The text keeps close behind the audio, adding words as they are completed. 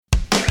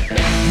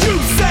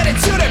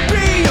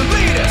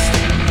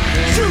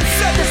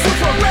this was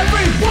for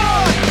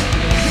everyone.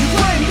 You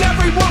claimed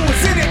everyone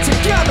was in it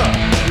together.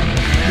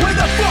 Where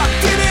the fuck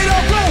did it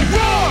all go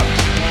wrong?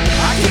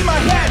 I keep my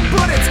head,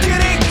 but it's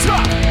getting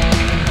tough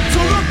to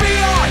look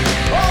beyond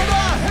all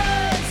the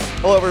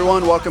heads. Hello,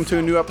 everyone. Welcome to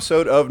a new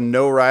episode of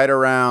No Ride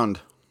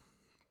Around.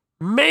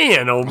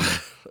 Man,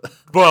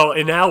 well,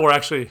 and now we're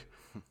actually,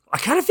 I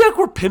kind of feel like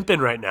we're pimping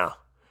right now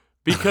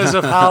because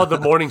of how the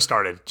morning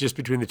started, just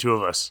between the two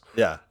of us.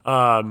 Yeah.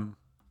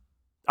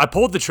 I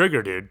pulled the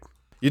trigger, dude.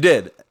 You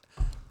did.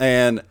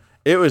 And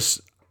it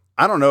was,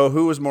 I don't know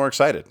who was more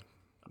excited,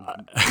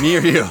 me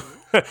or you.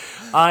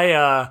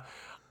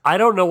 I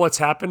don't know what's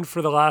happened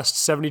for the last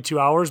 72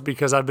 hours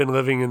because I've been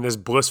living in this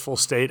blissful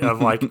state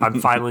of like, I'm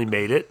finally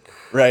made it.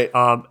 Right.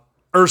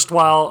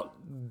 Erstwhile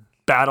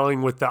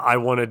battling with the I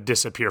want to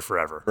disappear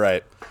forever.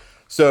 Right.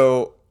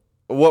 So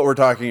what we're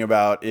talking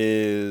about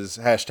is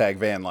hashtag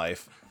van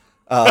life.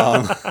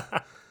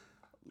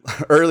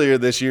 Earlier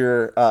this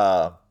year,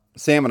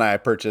 Sam and I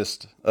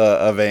purchased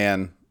a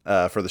van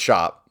for the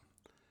shop,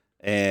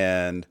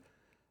 and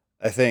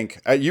I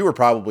think you were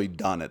probably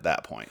done at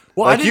that point.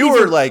 Well, like you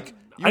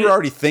were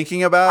already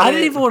thinking about it. I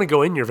didn't even want to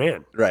go in your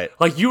van. Right.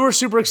 Like you were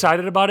super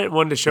excited about it and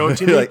wanted to show it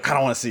to me. You're like, I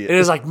don't want to see it. And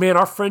it's like, man,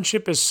 our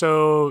friendship is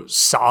so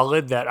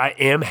solid that I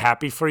am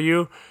happy for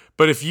you.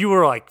 But if you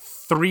were like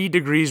 3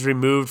 degrees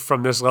removed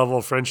from this level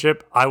of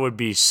friendship, I would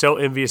be so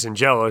envious and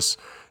jealous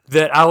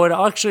that I would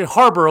actually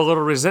harbor a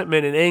little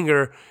resentment and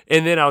anger,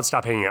 and then I would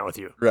stop hanging out with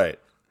you. Right.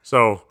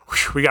 So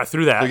we got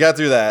through that. We got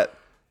through that.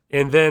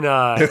 And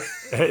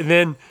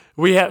then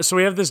we have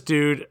this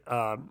dude,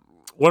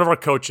 one of our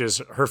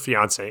coaches, her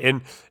fiance,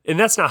 and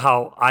that's not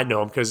how I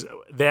know him because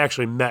they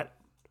actually met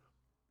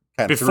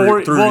Kind of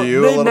before. through you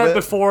a they little met bit.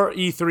 before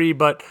E3,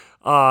 but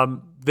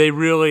they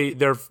really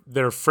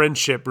their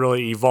friendship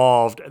really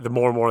evolved the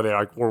more and more they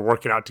were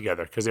working out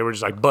together because they were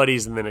just like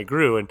buddies, and then it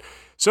grew. And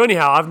so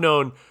anyhow, I've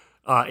known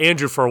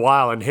Andrew for a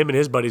while, and him and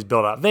his buddies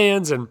built out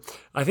vans, and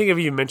I think I've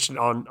even mentioned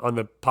on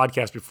the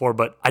podcast before,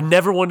 but I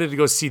never wanted to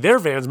go see their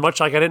vans, much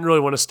like I didn't really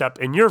want to step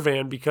in your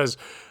van because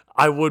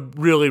I would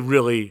really,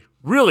 really,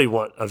 really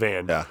want a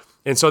van. Yeah.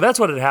 And so that's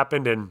what had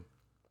happened, and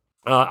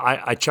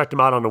I checked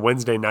them out on a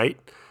Wednesday night,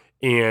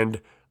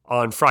 and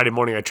on Friday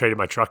morning I traded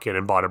my truck in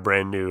and bought a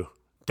brand new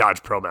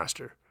Dodge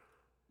ProMaster.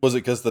 Was it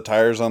because the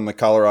tires on the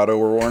Colorado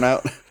were worn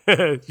out?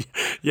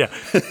 Yeah.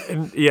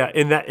 And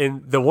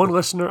the one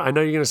listener, I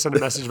know you're going to send a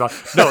message about,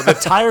 no, the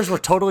tires were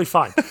totally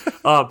fine.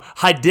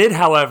 I did,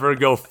 however,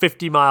 go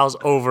 50 miles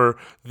over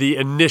the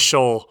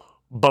initial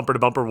bumper to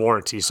bumper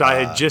warranty. So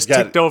I had just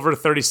ticked over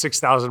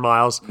 36,000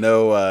 miles.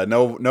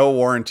 No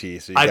warranty.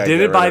 So I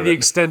didn't buy the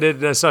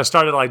extended. So I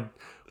started like,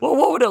 well,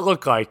 what would it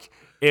look like?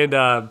 And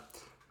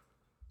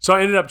so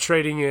I ended up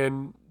trading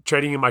in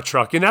my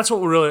truck. And that's what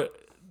we're really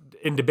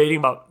in debating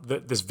about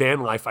this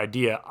van life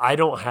idea. I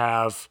don't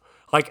have,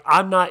 like,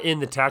 I'm not in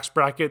the tax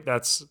bracket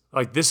that's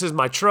like, this is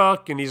my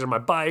truck and these are my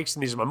bikes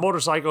and these are my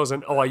motorcycles.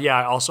 And oh yeah,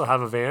 I also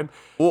have a van.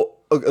 Well,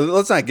 okay,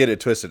 let's not get it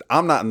twisted.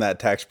 I'm not in that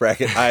tax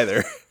bracket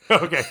either.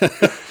 Okay.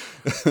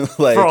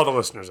 Like, For all the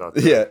listeners out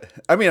there. yeah.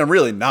 I mean, I'm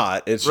really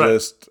not. It's Right.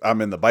 just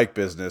I'm in the bike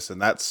business,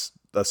 and that's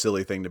a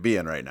silly thing to be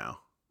in right now.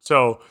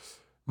 So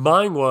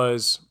mine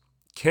was,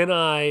 can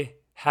I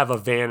have a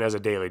van as a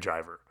daily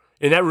driver?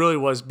 And that really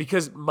was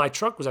because my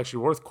truck was actually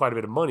worth quite a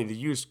bit of money. The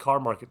used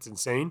car market's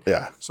insane.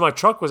 Yeah. So my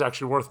truck was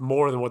actually worth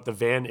more than what the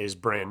van is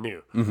brand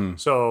new. Mm-hmm.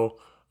 So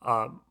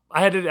I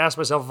had to ask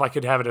myself if I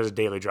could have it as a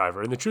daily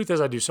driver. And the truth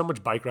is I do so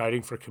much bike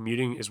riding for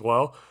commuting as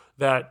well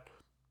that,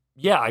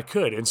 yeah, I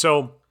could. And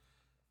so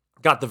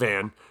got the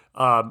van.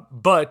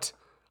 But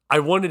I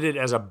wanted it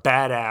as a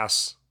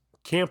badass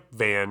camp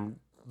van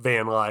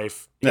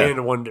life, Yeah. and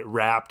I wanted it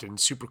wrapped and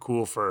super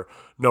cool for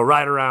No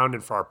Ride Around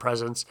and for our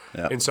presence.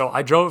 Yeah. And so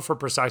I drove it for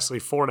precisely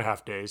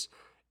 4.5 days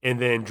and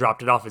then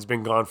dropped it off. It's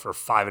been gone for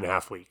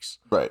 5.5 weeks.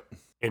 Right.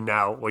 And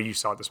now, well, you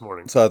saw it this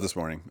morning. Saw it this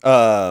morning.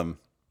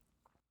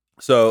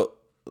 So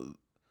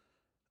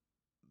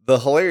the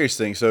hilarious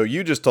thing, so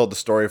you just told the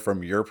story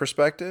from your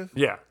perspective.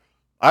 Yeah.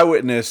 I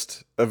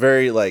witnessed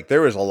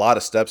there was a lot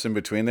of steps in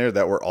between there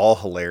that were all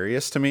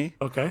hilarious to me.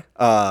 Okay.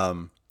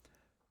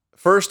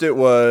 First it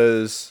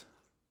was,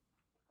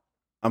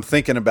 I'm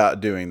thinking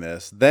about doing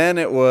this. Then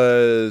it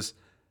was,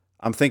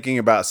 I'm thinking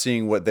about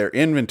seeing what their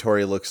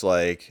inventory looks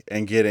like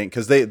and getting,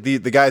 because the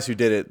guys who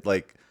did it,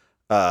 like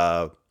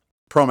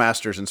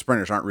ProMasters and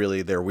Sprinters aren't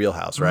really their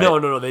wheelhouse, right?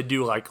 No. They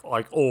do like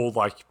old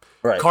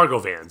Right. cargo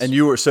vans. And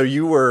you were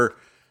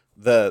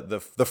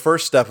the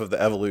first step of the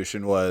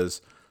evolution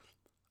was,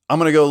 I'm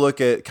gonna go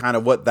look at kind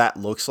of what that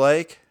looks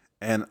like,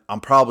 and I'm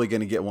probably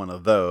gonna get one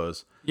of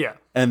those. Yeah.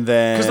 And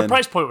then Because the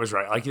price point was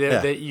right. Like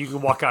you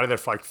can walk out of there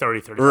for like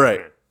 30 right.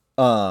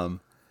 grand.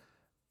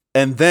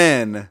 And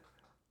then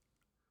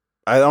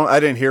I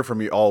didn't hear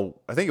from you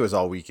all. I think it was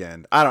all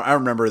weekend. I don't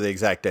remember the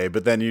exact day,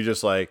 but then you're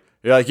like,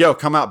 yo,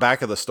 come out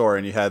back of the store,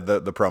 and you had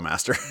the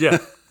ProMaster. Yeah.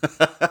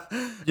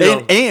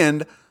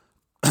 and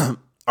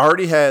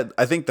already had,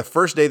 I think the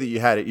first day that you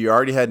had it, you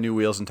already had new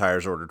wheels and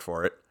tires ordered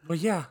for it. Well,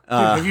 yeah. Dude,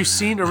 have you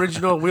seen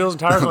original wheels and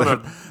tires on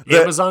an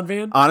Amazon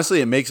van? Honestly,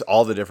 it makes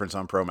all the difference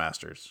on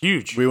ProMasters.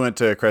 Huge. We went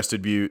to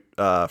Crested Butte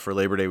for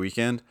Labor Day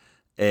weekend,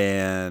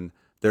 and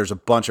there's a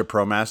bunch of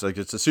ProMasters. Like,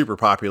 it's a super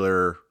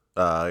popular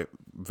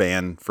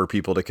van for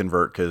people to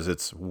convert because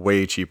it's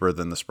way cheaper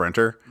than the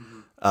Sprinter.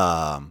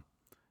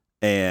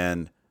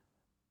 And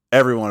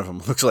every one of them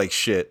looks like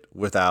shit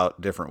without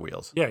different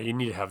wheels. Yeah, you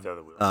need to have the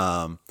other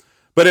wheels.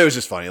 But it was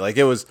just funny. Like,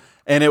 it was,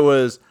 I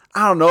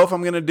don't know if I'm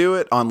going to do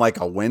it on like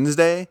a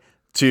Wednesday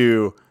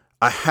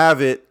I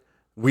have it,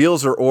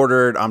 wheels are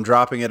ordered. I'm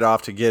dropping it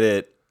off to get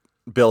it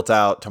built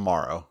out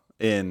tomorrow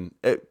in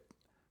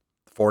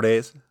 4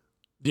 days.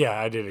 Yeah,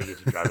 I didn't get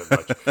to drive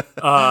it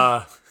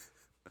much.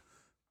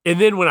 And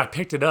then when I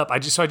picked it up, I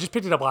just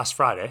picked it up last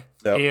Friday.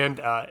 Yep.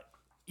 And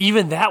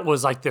even that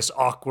was like this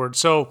awkward.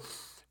 So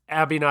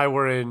Abby and I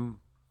were in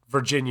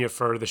Virginia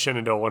for the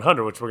Shenandoah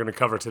 100, which we're going to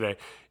cover today.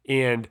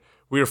 And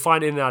we were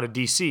flying in and out of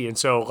DC. And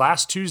so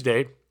last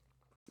Tuesday,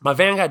 my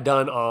van got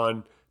done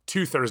on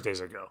 2 Thursdays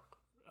ago.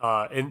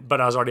 But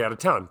I was already out of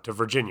town to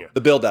Virginia.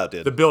 The build out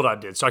did. The build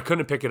out did. So I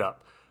couldn't pick it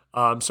up.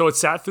 So it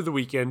sat through the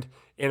weekend,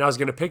 and I was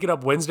going to pick it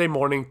up Wednesday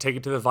morning, take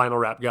it to the vinyl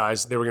wrap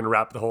guys. They were going to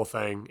wrap the whole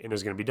thing, and it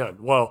was going to be done.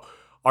 Well,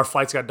 our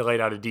flights got delayed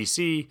out of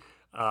DC.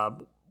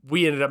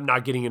 We ended up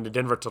not getting into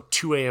Denver till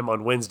 2 a.m.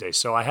 on Wednesday.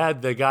 So I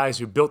had the guys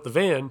who built the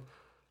van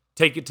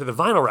take it to the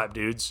vinyl wrap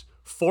dudes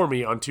for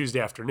me on Tuesday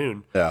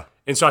afternoon. Yeah.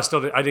 And so I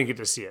didn't get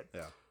to see it.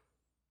 Yeah.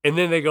 And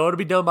then they go, it'll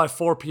be done by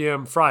 4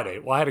 p.m. Friday.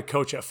 Well, I had a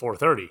coach at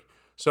 4:30.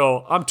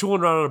 So I'm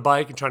tooling around on a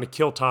bike and trying to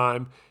kill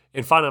time.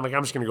 And finally, I'm like,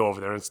 I'm just going to go over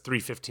there. And it's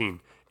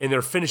 3:15. And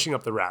they're finishing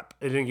up the wrap.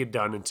 It didn't get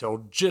done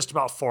until just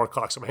about 4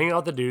 o'clock. So I'm hanging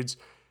out with the dudes.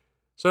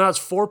 So now it's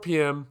 4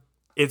 p.m.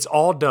 It's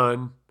all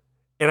done.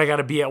 And I got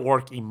to be at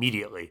work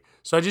immediately.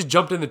 So I just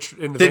jumped in the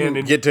van.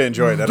 Didn't get to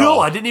enjoy it at all.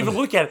 No, I didn't even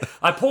look at it.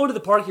 I pull into the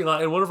parking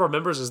lot, and one of our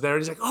members is there.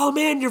 And he's like, oh,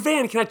 man, your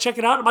van. Can I check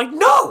it out? I'm like,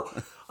 no,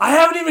 I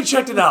haven't even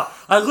checked it out.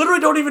 I literally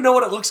don't even know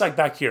what it looks like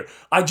back here.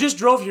 I just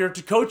drove here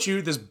to coach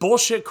you this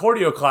bullshit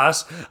cardio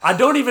class. I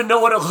don't even know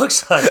what it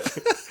looks like.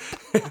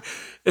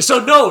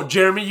 So, no,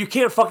 Jeremy, you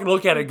can't fucking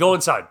look at it. Go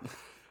inside.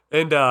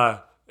 And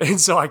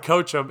so I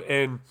coach him,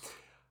 and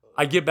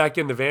I get back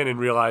in the van and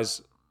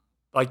realize,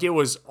 like, it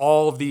was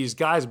all of these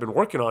guys have been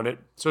working on it.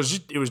 So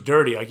it was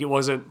dirty. Like, it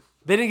wasn't,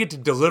 they didn't get to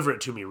deliver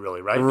it to me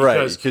really, right?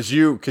 Right. Because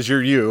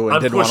you're you and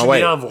I'm didn't want to pushing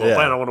wait. the envelope. Yeah.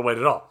 I don't want to wait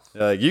at all.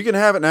 You can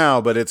have it now,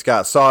 but it's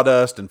got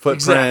sawdust and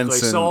footprints Exactly.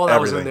 and So all that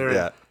everything. was in there.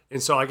 Yeah.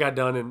 And so I got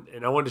done,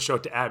 and I wanted to show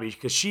it to Abby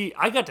because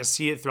I got to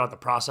see it throughout the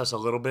process a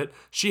little bit.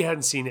 She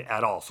hadn't seen it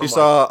at all. You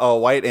saw a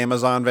white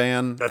Amazon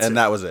van, and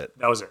that was it.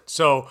 That was it.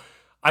 So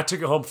I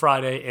took it home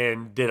Friday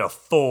and did a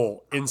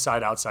full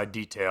inside-outside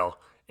detail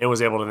and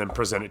was able to then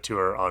present it to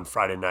her on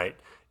Friday night.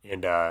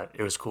 And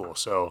it was cool.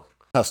 So,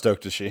 how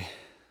stoked is she?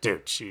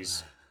 Dude,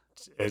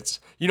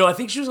 I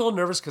think she was a little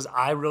nervous because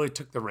I really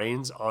took the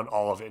reins on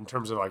all of it in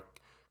terms of like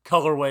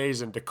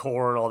colorways and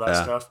decor and all that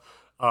stuff.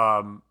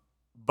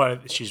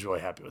 But she's really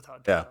happy with how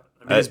it turned out.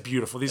 I mean, it's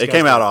beautiful. It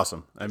came out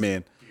awesome. I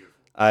mean,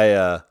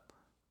 I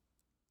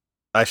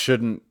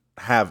shouldn't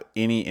have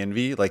any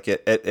envy. Like,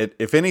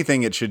 if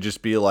anything, it should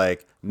just be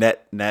like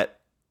net.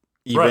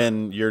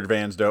 Even right. Your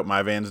van's dope,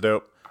 my van's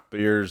dope, but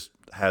yours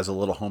has a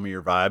little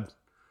homier vibe.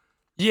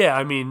 Yeah,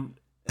 I mean,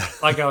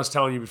 like I was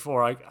telling you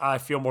before, I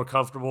feel more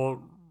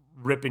comfortable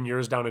ripping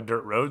yours down a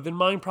dirt road than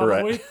mine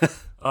probably,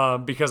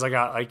 right. Because I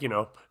got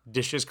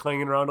dishes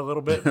clanging around a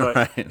little bit, but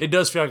right. It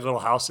does feel like a little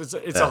house. It's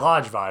a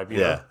lodge vibe, you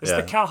know? It's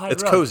the cowhide.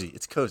 It's cozy.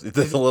 It's cozy.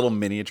 It's a little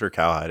miniature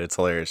cowhide. It's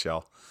hilarious,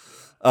 y'all.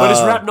 But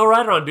it's wrapped No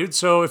Ride Around, dude.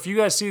 So if you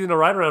guys see the No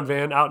Ride Around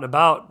van out and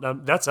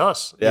about, that's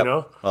us. Yep. You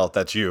know. Well,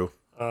 that's you.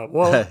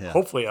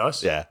 Hopefully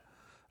us. Yeah.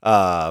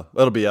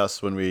 It'll be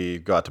us when we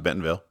go out to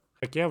Bentonville.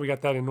 Heck yeah, we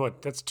got that in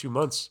what? That's 2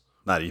 months.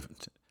 Not even.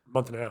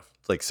 Month and a half.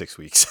 It's like 6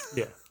 weeks.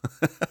 Yeah.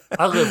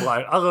 I'm living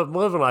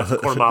life a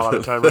quarter mile at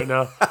a time right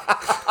now.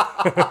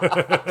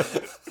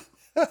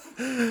 If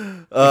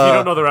you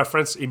don't know the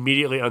reference,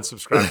 immediately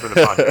unsubscribe from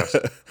the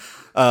podcast.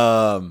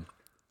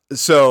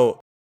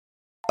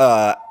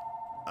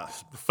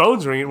 The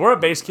phone's ringing. We're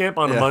at base camp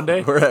on a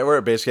Monday. We're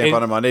at base camp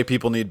on a Monday.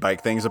 People need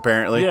bike things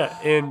apparently. Yeah,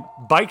 and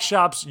bike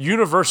shops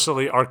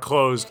universally are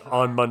closed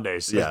on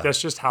Mondays. Yeah.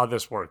 That's just how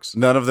this works.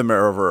 None of them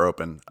are ever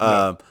open.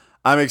 No.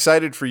 I'm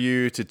excited for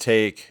you to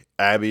take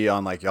Abby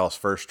on like y'all's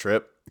first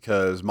trip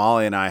because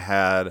Molly and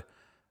I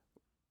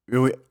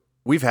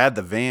we've had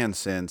the van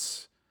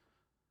since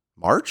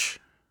March,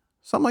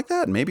 something like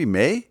that, maybe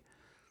May,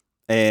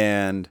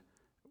 and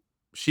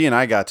she and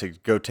I got to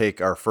go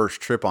take our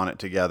first trip on it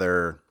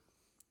together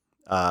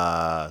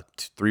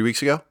 3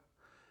 weeks ago,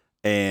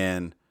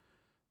 and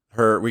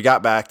we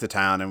got back to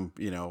town, and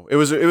it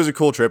was a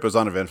cool trip. It was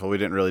uneventful. We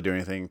didn't really do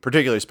anything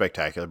particularly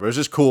spectacular, but it was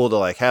just cool to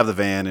like have the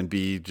van and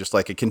be just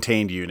like a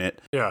contained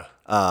unit. Yeah.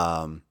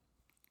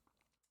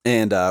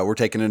 And we're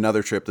taking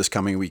another trip this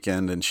coming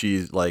weekend, and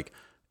she like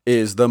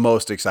is the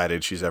most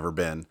excited she's ever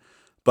been.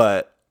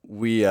 But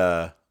we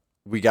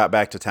got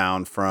back to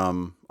town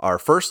from our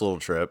first little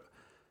trip,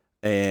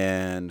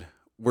 and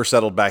we're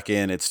settled back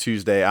in. It's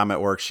Tuesday. I'm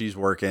at work. She's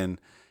working.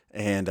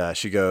 And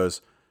she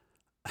goes,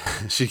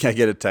 she can't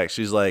get a text.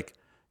 She's like,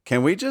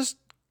 can we just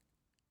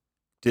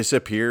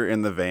disappear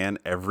in the van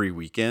every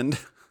weekend?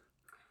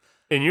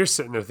 And you're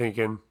sitting there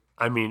thinking,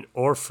 I mean,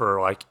 or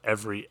for like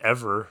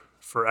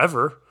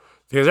forever,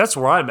 because that's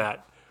where I'm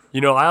at.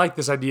 You know, I like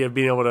this idea of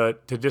being able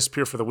to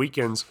disappear for the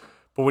weekends,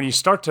 but when you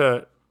start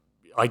to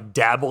like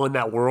dabble in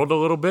that world a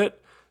little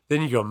bit,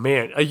 then you go,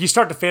 man, you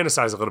start to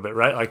fantasize a little bit,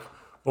 right? Like,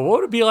 well, what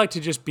would it be like to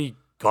just be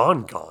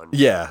gone?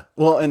 Yeah.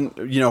 Well, and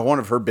you know, one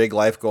of her big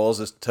life goals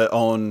is to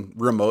own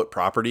remote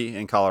property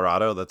in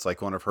Colorado. That's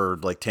like one of her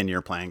like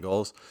 10-year plan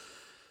goals.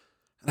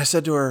 And I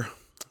said to her,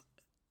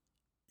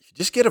 if you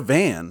just get a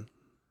van,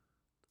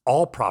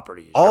 all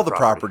property,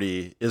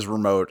 property is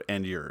remote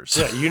and yours.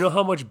 Yeah. You know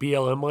how much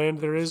BLM land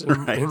there is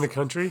in, Right. in the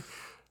country?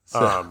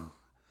 So,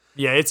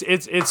 yeah,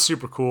 it's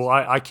super cool.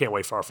 I can't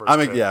wait for our first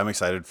trip. I'm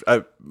excited.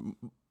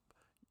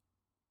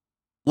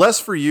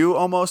 Less for you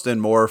almost,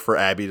 and more for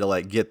Abby to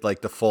like get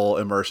like the full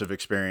immersive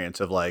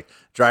experience of like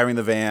driving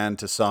the van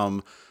to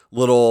some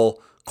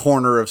little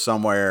corner of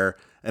somewhere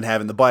and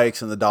having the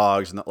bikes and the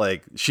dogs, and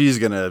like she's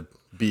gonna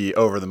be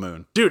over the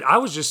moon. Dude, I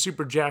was just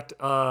super jacked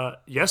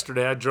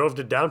yesterday. I drove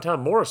to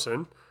downtown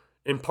Morrison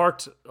and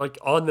parked like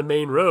on the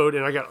main road,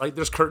 and I got like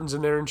there's curtains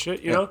in there and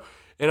shit, you know.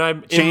 And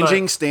I'm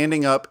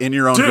Standing up in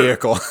your own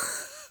vehicle.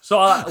 So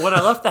when I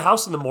left the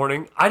house in the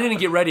morning, I didn't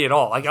get ready at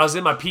all. Like I was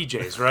in my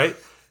PJs, right?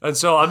 And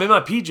so I'm in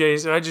my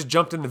PJs, and I just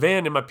jumped in the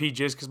van in my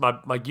PJs because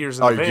my gear's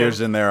in the van. Your gear's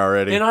in there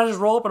already. And I just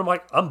roll up, and I'm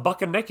like, I'm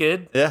bucking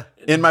naked. Yeah,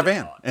 in my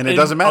van, and it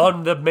doesn't matter.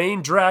 On the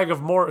main drag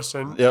of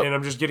Morrison, and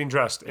I'm just getting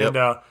dressed.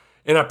 Yep.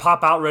 And I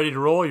pop out ready to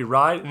roll, you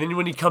ride, and then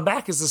when you come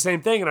back, it's the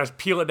same thing, and I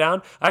peel it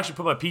down. I actually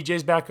put my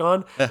PJs back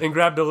on and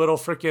grabbed a little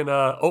freaking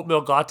oat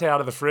milk latte out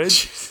of the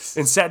fridge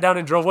and sat down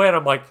and drove away, and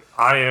I'm like,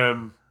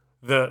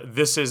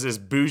 this is as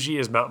bougie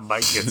as mountain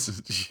bike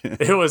gets.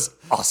 It was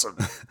awesome.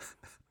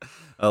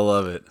 I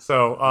love it.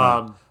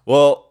 So,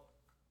 well,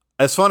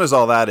 as fun as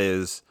all that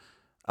is,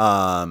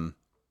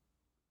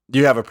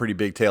 you have a pretty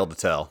big tale to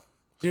tell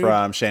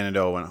from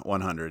Shenandoah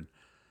 100.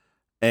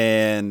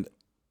 And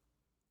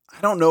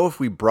I don't know if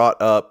we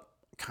brought up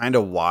kind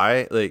of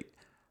why. Like,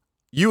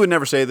 you would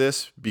never say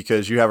this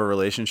because you have a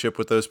relationship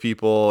with those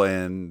people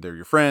and they're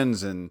your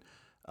friends and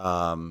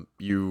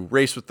you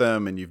race with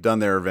them and you've done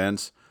their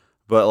events.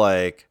 But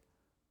like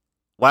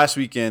last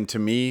weekend to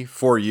me,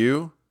 for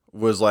you,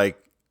 was like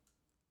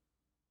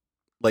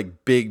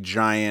big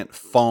giant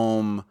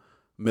foam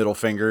middle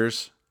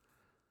fingers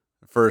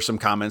for some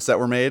comments that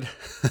were made.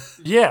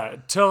 Yeah,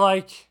 to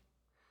like,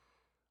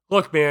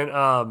 look, man.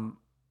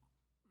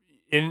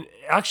 And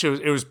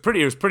actually, it was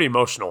pretty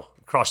emotional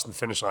crossing the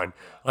finish line.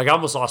 Like I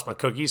almost lost my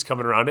cookies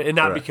coming around it, and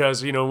not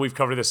because we've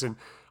covered this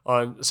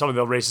on some of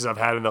the races I've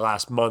had in the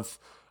last month.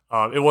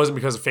 It wasn't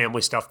because of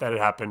family stuff that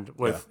had happened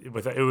with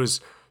it was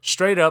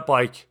straight up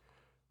like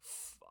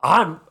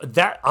I'm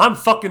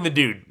fucking the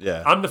dude.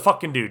 Yeah. I'm the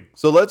fucking dude.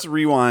 So let's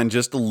rewind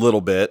just a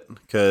little bit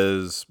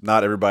because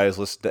not everybody's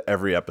listened to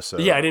every episode.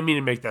 Yeah, I didn't mean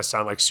to make that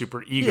sound like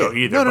super ego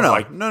either. No, but no.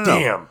 like,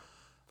 No.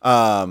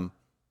 Damn.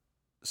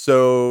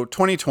 So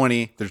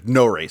 2020, there's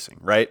no racing,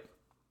 right?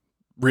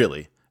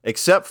 Really,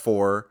 except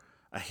for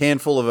a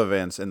handful of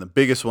events, and the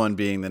biggest one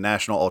being the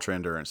National Ultra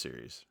Endurance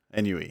Series,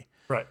 NUE.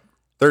 Right.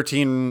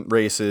 13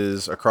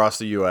 races across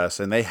the U.S.,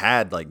 and they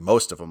had like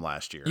most of them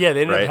last year. Yeah,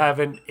 they ended up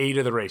having 8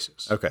 of the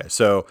races. Okay,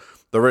 so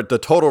the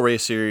total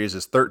race series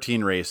is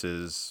 13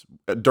 races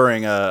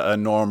during a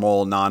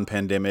normal,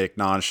 non-pandemic,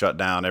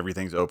 non-shutdown,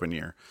 everything's open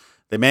year.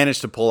 They managed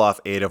to pull off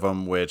 8 of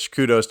them, which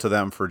kudos to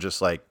them for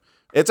just like,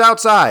 it's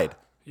outside.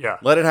 Yeah.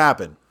 Let it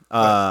happen.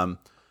 Right.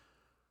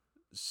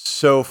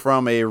 So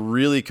from a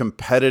really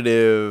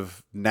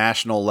competitive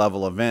national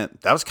level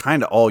event, that was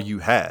kind of all you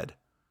had.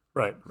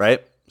 Right.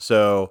 Right?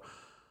 So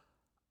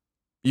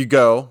you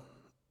go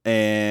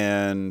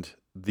and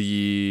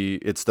you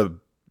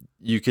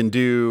can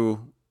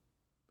do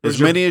as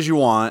many as you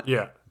want.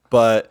 Yeah.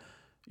 But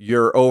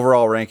your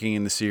overall ranking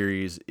in the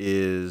series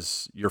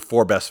is your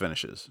 4 best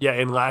finishes. Yeah,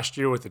 and last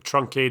year with the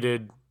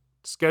truncated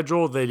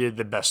schedule, they did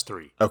the best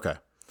 3. Okay.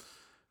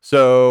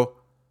 So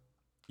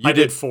I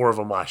did 4 of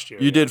them last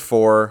year. You did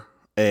 4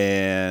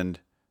 and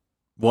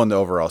won the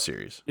overall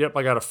series. Yep,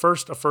 I got a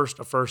first,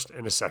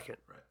 and a second.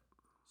 Right.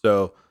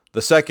 So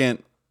the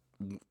second,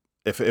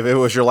 if it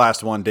was your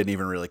last one, didn't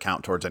even really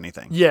count towards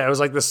anything. Yeah, it was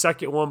like the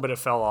second one, but it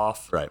fell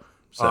off. Right.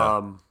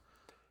 So,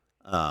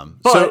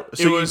 but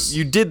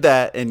you did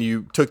that and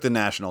you took the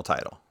national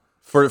title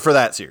for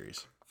that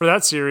series. For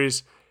that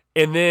series,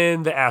 and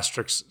then the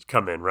asterisks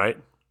come in, right?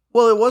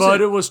 Well, it wasn't.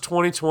 But it was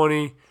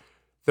 2020.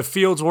 The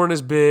fields weren't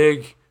as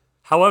big.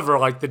 However,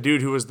 like the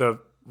dude who was the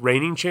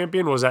reigning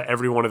champion was at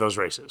every one of those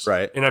races.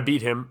 Right. And I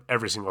beat him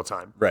every single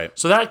time. Right.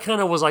 So that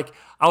kind of was like,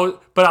 I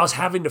was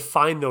having to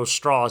find those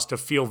straws to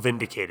feel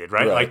vindicated,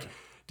 right? Like,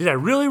 did I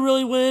really,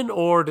 really win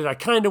or did I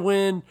kind of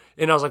win?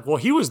 And I was like, well,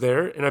 he was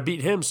there and I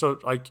beat him. So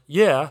like,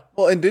 yeah.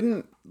 Well, and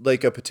didn't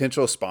like a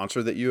potential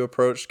sponsor that you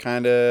approached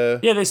kind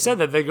of. Yeah, they said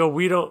that. They go,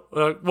 we don't,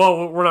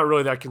 well, we're not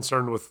really that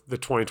concerned with the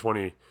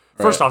 2020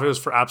 First Right. off, it was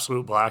for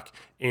Absolute Black,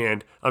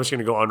 and I'm just going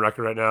to go on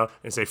record right now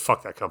and say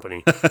fuck that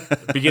company,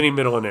 beginning,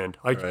 middle, and end.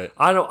 Like Right.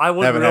 I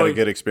wouldn't Haven't really had a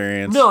good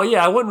experience. No,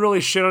 yeah, I wouldn't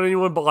really shit on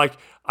anyone, but like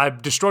I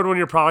destroyed one of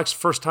your products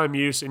first time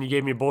use, and you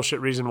gave me a bullshit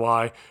reason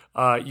why.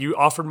 You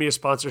offered me a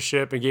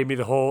sponsorship and gave me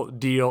the whole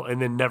deal,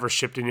 and then never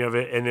shipped any of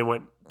it, and then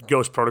went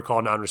Ghost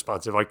Protocol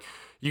non-responsive. Like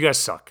you guys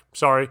suck.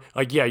 Sorry.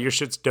 Like yeah, your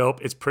shit's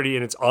dope. It's pretty,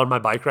 and it's on my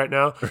bike right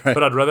now.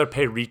 But I'd rather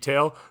pay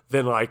retail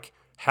than like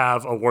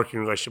have a working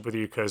relationship with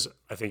you because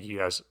I think you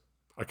guys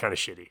are kind of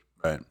shitty.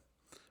 Right.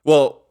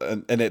 Well,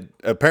 and it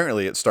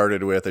apparently it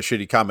started with a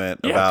shitty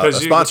comment about a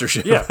 'cause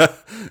sponsorship.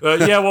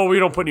 Well, we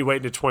don't put any weight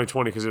into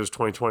 2020 because it was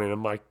 2020, and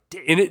I'm like,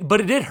 but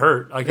it did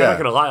hurt. Like I'm Yeah. not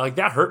gonna lie, like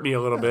that hurt me a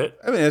little bit.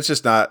 I mean, it's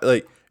just not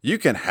like you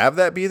can have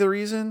that be the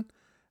reason,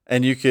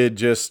 and you could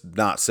just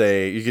not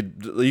say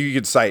you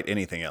could cite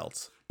anything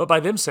else. But by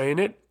them saying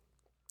it,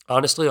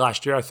 honestly,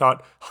 last year I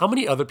thought, how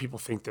many other people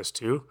think this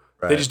too?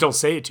 They Right. just don't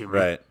say it to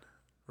me.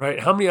 Right?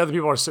 How many other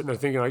people are sitting there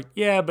thinking like,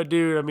 yeah, but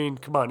dude, I mean,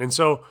 come on. And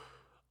so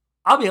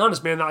I'll be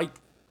honest, man,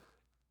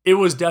 it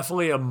was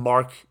definitely a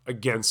mark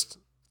against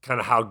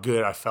kind of how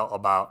good I felt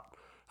about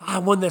I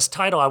won this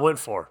title I went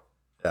for.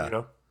 Yeah. You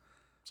know?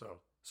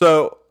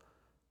 So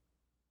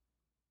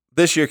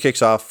this year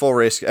kicks off full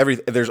race.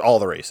 There's all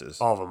the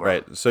races. All of them are.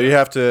 Right. So you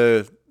have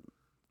to,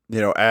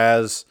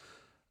 as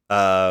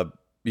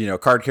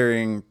card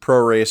carrying pro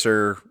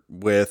racer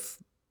with,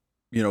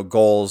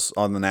 goals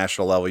on the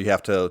national level, you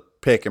have to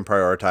pick and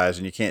prioritize,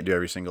 and you can't do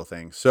every single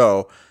thing.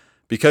 So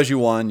because you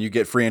won, you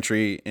get free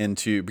entry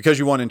because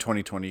you won in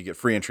 2020, you get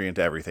free entry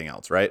into everything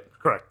else, right?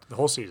 Correct. The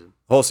whole season.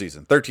 Whole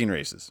season, 13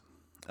 races.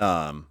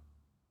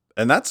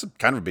 And that's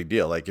kind of a big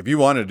deal. Like if you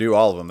want to do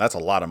all of them, that's a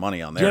lot of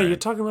money on there. Yeah, you're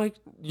talking like,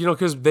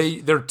 because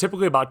they're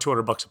typically about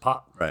 $200 a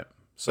pop. Right.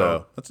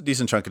 So that's a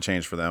decent chunk of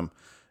change for them.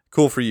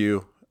 Cool for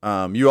you.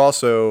 It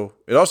also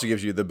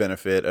gives you the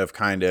benefit of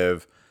kind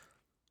of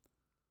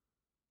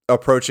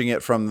approaching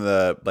it from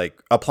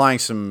applying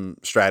some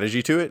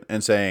strategy to it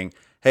and saying,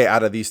 hey,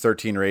 out of these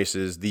 13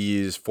 races,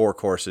 these 4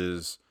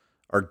 courses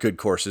are good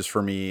courses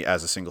for me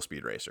as a single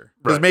speed racer.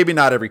 Because maybe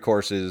not every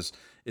course is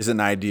an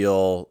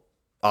ideal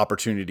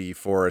opportunity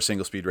for a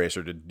single speed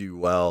racer to do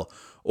well,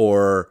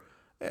 or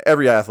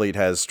every athlete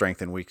has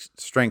strengths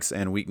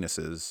and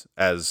weaknesses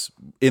as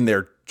in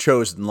their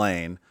chosen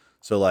lane.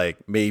 So like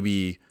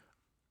maybe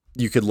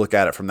you could look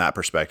at it from that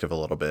perspective a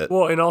little bit.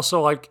 Well, and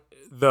also like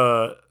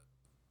the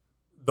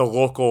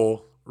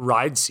local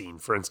ride scene,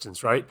 for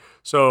instance, right?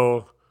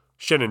 So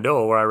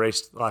Shenandoah, where I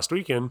raced last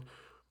weekend,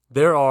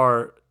 there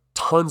are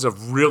tons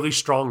of really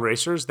strong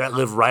racers that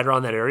live right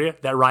around that area,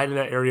 that ride in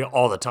that area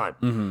all the time.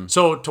 Mm-hmm.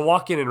 So to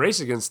walk in and race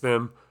against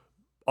them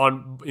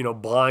on,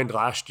 blind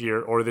last year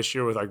or this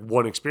year with like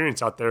one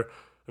experience out there,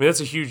 I mean,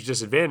 that's a huge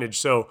disadvantage.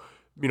 So,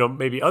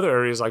 maybe other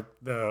areas like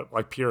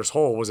Pierre's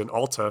Hole was in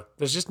Alta,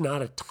 there's just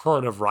not a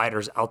ton of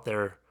riders out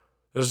there.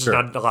 There's just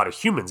not a lot of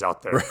humans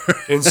out there.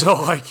 And so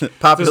like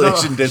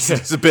Population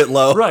density is a bit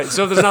low. Right.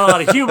 So if there's not a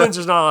lot of humans,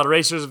 there's not a lot of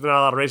racers. If there's not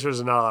a lot of racers,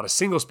 there's not a lot of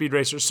single speed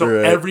racers. So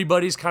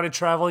everybody's kind of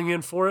traveling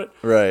in for it.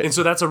 Right. And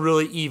so that's a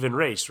really even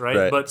race, right?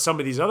 Right. But some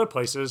of these other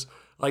places,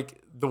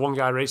 like the one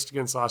guy I raced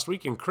against last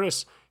weekend,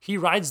 Chris, he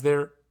rides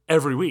there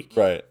every week.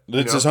 Right.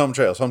 It's his home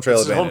trail. It's home trail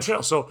It's his advantage. home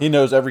trail. So He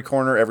knows every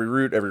corner, every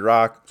route, every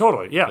rock.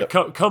 totally, yeah.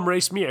 Come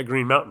race me at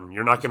Green Mountain.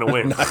 You're not going to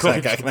win. That's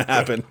not going to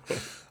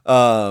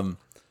happen.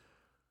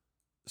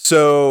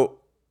 So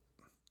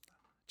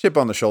chip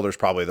on the shoulder is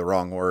probably the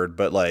wrong word,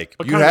 but like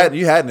you had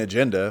an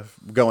agenda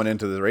going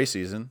into the race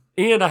season.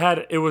 And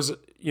it was,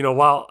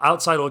 while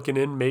outside looking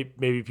in,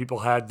 maybe people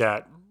had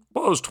that,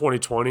 well, it was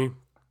 2020,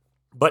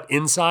 but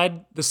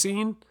inside the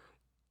scene,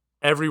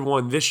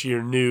 everyone this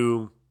year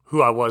knew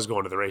who I was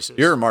going to the races.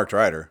 You're a marked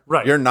rider.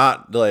 Right. You're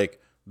not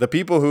like the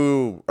people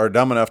who are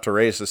dumb enough to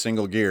race a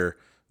single gear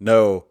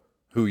know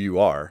who you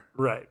are.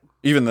 Right.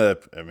 Even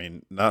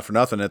not for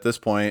nothing at this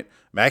point,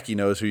 Mackie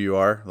knows who you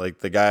are, like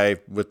the guy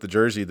with the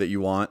jersey that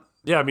you want.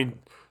 Yeah, I mean,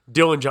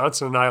 Dylan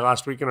Johnson and I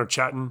last weekend are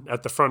chatting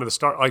at the front of the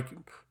start. Like,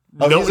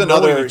 He's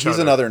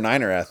another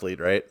Niner athlete,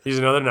 right? He's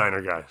another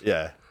Niner guy.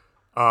 Yeah.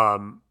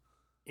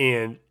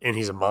 And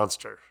he's a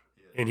monster.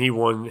 And he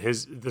won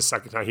the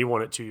second time. He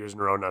won it 2 years in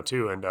a row now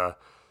too. And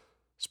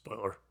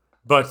spoiler,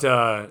 but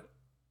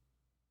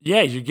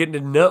yeah, you're getting to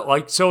know.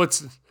 Like, so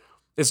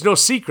it's no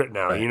secret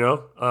now,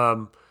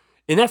 right.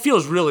 And that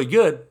feels really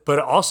good, but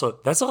also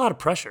that's a lot of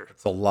pressure.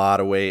 It's a lot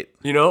of weight.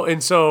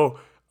 And so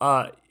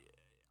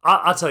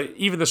I'll tell you,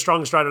 even the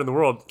strongest rider in the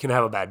world can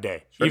have a bad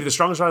day. Sure. Even the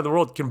strongest rider in the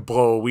world can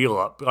blow a wheel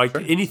up. Like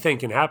anything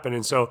can happen.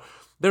 And so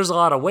there's a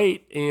lot of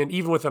weight. And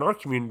even within our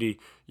community,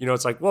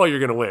 it's like, well, you're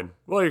going to win.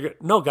 Well,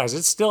 no, guys,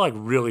 it's still like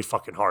really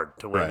fucking hard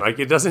to win. Right.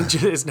 Like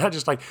it's not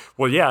just like,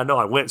 well, yeah, no,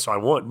 I went, so I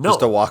won. No.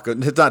 Just a walk.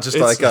 It's not just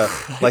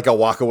like a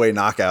walk away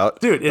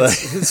knockout. Dude,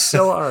 it's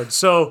so hard.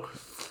 So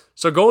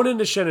going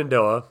into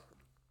Shenandoah,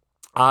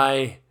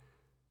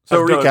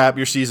 recap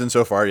your season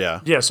so far, yeah.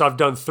 Yeah, so I've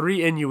done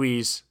 3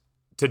 NUEs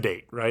to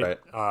date, right?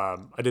 I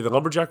did the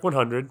Lumberjack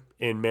 100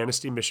 in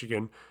Manistee,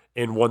 Michigan,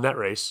 and won that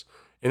race.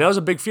 And that was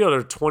a big field. There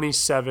were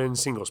 27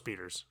 single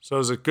speeders. So it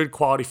was a good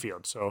quality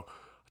field. So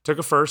I took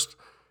a first.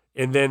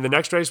 And then the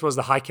next race was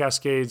the High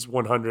Cascades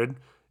 100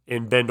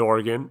 in Bend,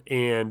 Oregon,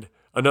 and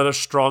another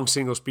strong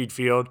single speed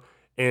field,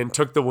 and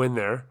took the win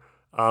there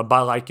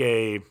by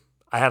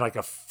I had like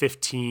a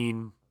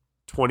 15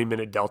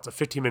 minute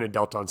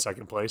delta on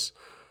second place.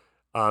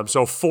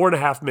 So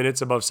 4.5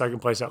 minutes above second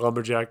place at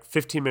Lumberjack,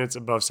 15 minutes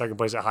above second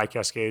place at High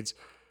Cascades.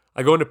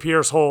 I go into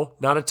Pierre's Hole,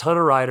 not a ton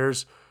of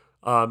riders.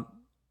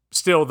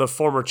 Still, the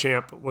former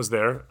champ was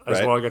there as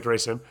well. I got to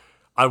race him.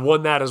 I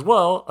won that as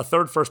well, a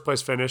third first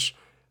place finish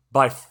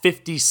by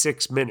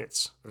 56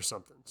 minutes or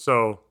something.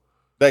 So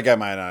that guy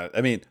might not. I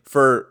mean,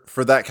 for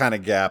that kind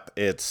of gap,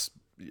 it's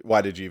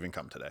why did you even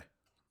come today?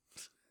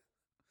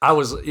 I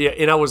was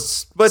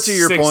But to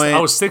your point, I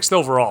was 6th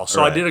overall,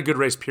 so I did a good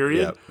race.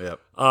 Period. Yep.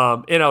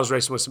 And I was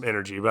racing with some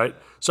energy, right?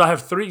 So I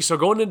have 3. So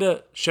going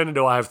into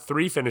Shenandoah, I have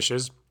 3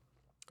 finishes,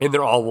 and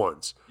they're all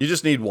ones. You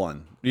just need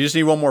one. You just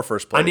need one more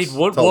first place. I need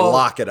one to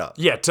lock it up.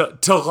 Yeah,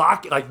 to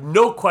lock it, like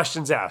no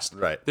questions asked.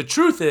 Right. The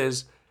truth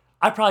is,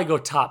 I probably go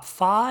top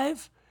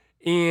 5,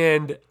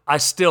 and I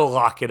still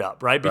lock it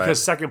up, right?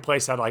 Because second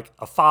place had like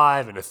a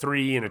 5 and a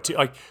 3 and a 2.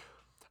 Like,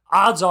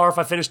 odds are, if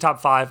I finish top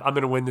 5, I'm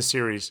going to win the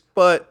series.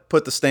 But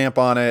put the stamp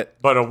on it.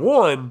 But a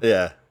 1,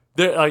 Yeah.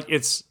 like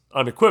it's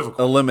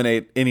unequivocal.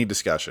 Eliminate any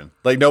discussion.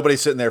 Like,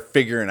 nobody's sitting there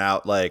figuring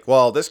out, like,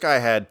 well, this guy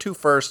had 2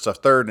 firsts, a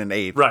third, and an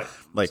 8th. Right.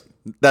 Like,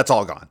 that's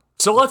all gone.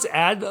 So let's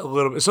add a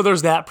little bit. So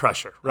there's that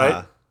pressure,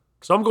 right?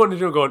 So I'm going,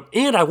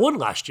 and I won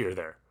last year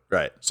there.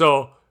 Right.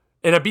 So,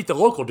 and I beat the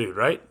local dude,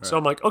 right? So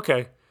I'm like,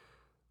 okay,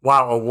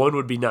 wow, a 1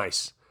 would be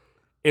nice.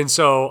 And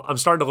so I'm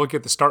starting to look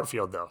at the start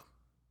field, though.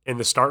 In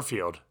the start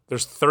field,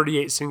 there's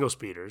 38 single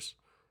speeders.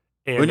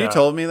 And, When you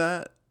told me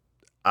that,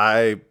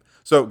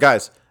 so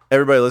guys,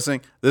 everybody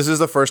listening, this is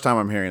the first time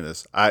I'm hearing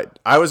this.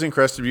 I was in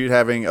Crested Butte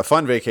having a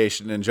fun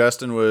vacation, and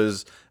Justin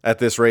was at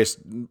this race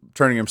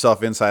turning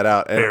himself inside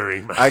out.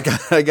 And I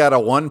got a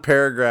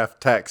 1-paragraph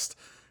text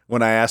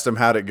when I asked him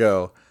how'd it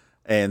go.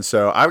 And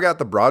so I've got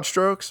the broad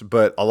strokes,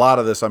 but a lot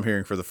of this I'm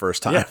hearing for the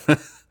first time. Yeah.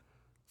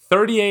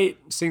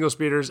 38 single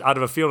speeders out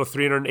of a field of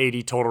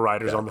 380 total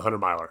riders on the 100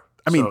 miler.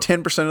 I mean,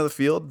 10% of the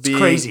field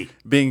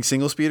being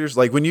single speeders.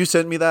 Like, when you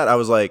sent me that, I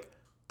was like,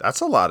 that's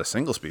a lot of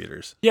single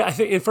speeders. Yeah, I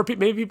think, and for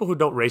maybe people who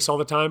don't race all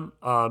the time,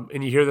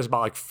 and you hear this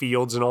about like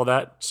fields and all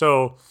that.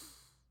 So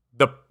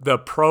the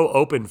pro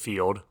open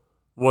field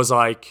was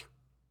like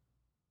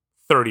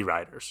 30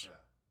 riders,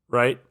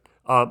 right?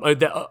 For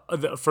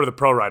the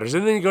pro riders.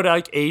 And then you go to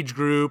like age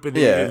group and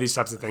then you do these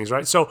types of things,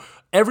 right? So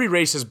every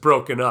race is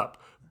broken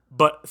up,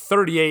 but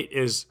 38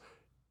 is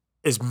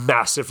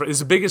massive. It's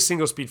the biggest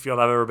single speed field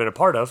I've ever been a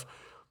part of.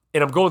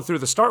 And I'm going through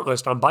the start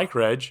list on Bike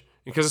Reg,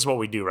 because this is what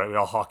we do, right? We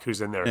all hawk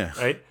who's in there,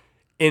 right?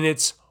 And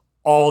it's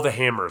all the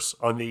hammers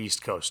on the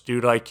East Coast,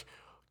 dude. Like,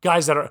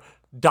 guys that are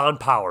Don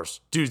Powers,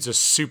 dude's a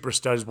super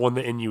stud, has won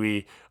the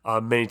NUE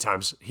many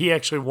times. He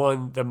actually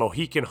won the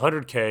Mohican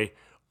 100K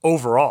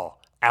overall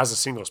as a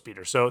single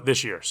speeder. So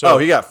this year. So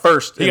he got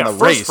first in the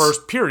race.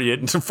 First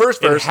period.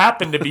 First. And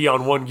happened to be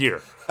on one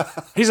gear.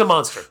 He's a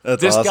monster.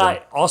 This awesome.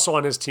 Guy also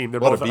on his team.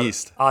 They're What both a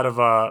beast. out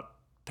of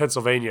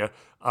Pennsylvania.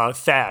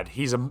 Thad.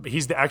 He's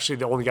actually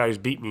the only guy who's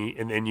beat me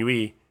in the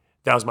NUE.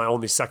 That was my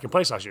only second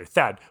place last year.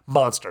 Thad,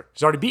 monster.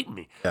 He's already beaten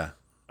me.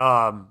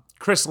 Yeah.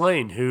 Chris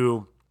Lane,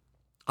 who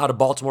out of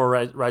Baltimore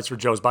rides for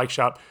Joe's Bike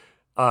Shop,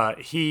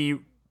 he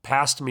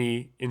passed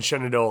me in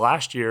Shenandoah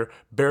last year,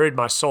 buried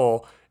my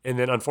soul, and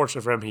then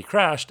unfortunately for him, he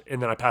crashed,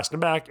 and then I passed him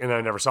back, and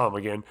I never saw him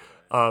again.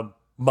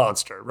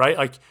 Monster, right?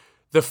 Like,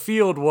 the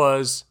field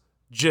was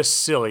just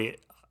silly.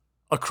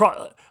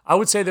 I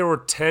would say there were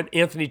 10.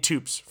 Anthony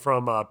Toops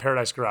from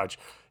Paradise Garage,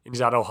 and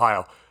he's out of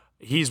Ohio.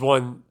 He's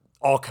won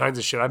all kinds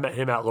of shit. I met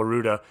him at La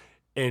Ruta,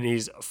 and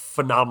he's a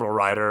phenomenal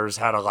rider, has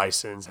had a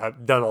license,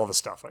 had done all the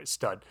stuff, right?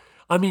 Stud.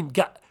 I mean,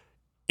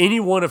 any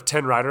one of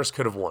 10 riders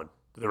could have won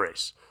the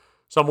race.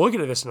 So I'm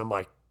looking at this, and I'm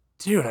like,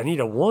 dude, I need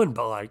a 1,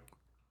 but like,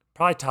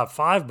 probably top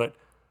 5, but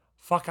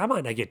fuck, I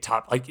might not get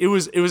top. Like, it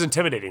was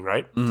intimidating,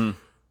 right? Mm-hmm.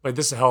 Like,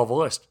 this is a hell of a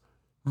list.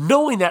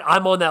 Knowing that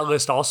I'm on that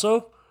list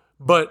also,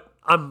 but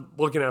I'm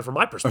looking at it from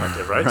my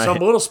perspective, right? So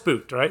I'm a little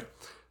spooked, right?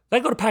 Then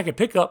I go to Packet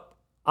Pickup,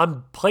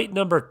 I'm plate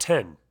number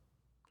 10.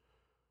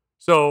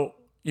 So,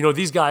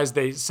 these guys,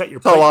 they set your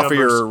plate off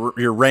numbers. of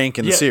your rank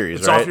in the series,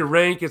 it's right? It's off your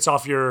rank. It's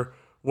off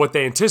what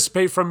they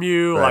anticipate from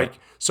you. Right. Like,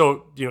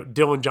 so,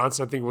 Dylan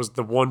Johnson, I think, was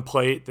the 1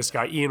 plate. This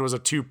guy, Ian, was a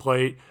 2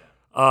 plate.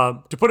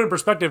 To put it in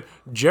perspective,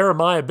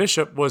 Jeremiah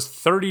Bishop was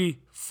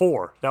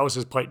 34. That was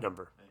his plate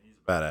number.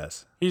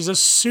 Badass. He's a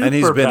super And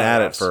he's been badass.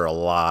 at it for a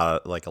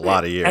lot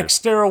of years.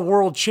 Xterra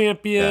world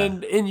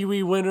champion,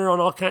 NUE winner on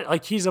all kinds.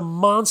 Like, he's a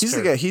monster. He's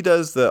the guy. He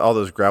does all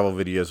those gravel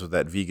videos with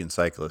that vegan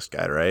cyclist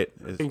guy, right?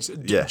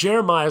 Yeah.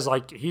 Jeremiah's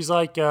he's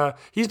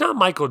not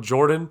Michael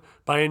Jordan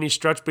by any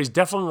stretch, but he's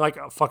definitely like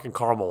a fucking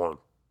Karl Malone,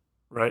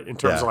 right? In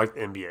terms of like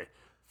the NBA.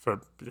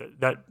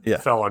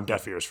 Fell on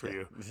deaf ears for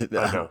you.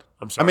 I know.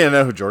 I'm sorry. I mean, I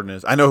know who Jordan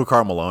is. I know who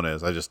Karl Malone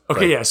is. I just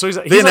okay. Yeah. So he's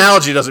the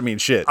analogy doesn't mean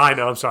shit. I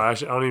know. I'm sorry. I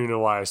don't even know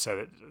why I said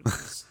it.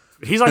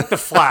 He's like the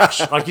Flash.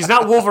 Like he's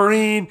not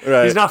Wolverine.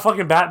 Right. He's not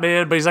fucking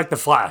Batman, but he's like the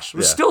Flash. It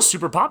was still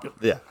super popular.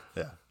 Yeah.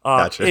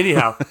 Gotcha.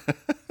 Anyhow,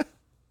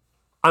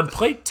 I'm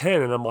plate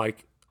 10 and I'm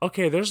like,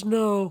 okay, there's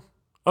no.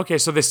 Okay,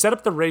 so they set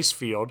up the race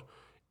field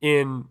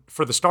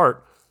for the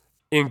start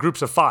in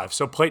groups of 5.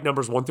 So plate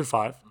numbers 1 through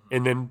 5,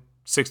 and then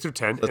 6 through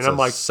 10. That's and I'm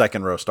like,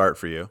 second row start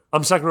for you.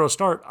 I'm second row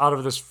start out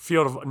of this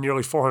field of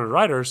nearly 400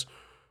 riders.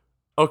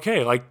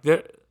 Okay,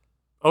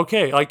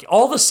 like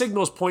all the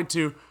signals point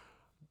to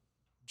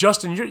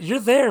Justin, you're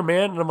there,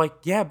 man. And I'm like,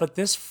 yeah, but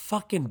this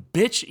fucking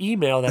bitch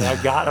email that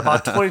I got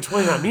about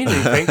 2020 not meaning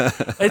anything,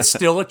 it's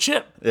still a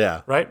chip.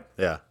 Yeah. Right?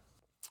 Yeah.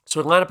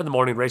 So we line up in the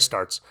morning, race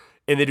starts,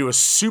 and they do a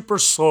super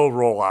slow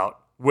rollout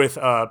with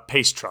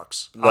pace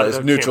trucks. Well,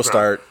 it's neutral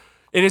start.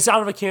 And it's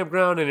out of a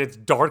campground, and it's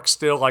dark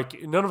still.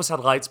 Like, none of us had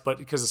lights, but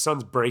because the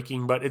sun's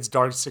breaking, but it's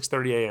dark at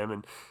 6:30 a.m.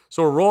 And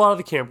so we roll out of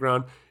the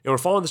campground, and we're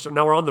following the.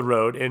 Now we're on the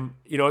road, and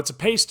it's a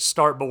paced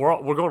start, but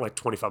we're going like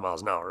 25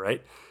 miles an hour,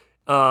 right?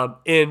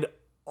 And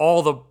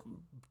all the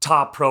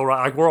top pro,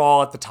 like we're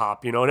all at the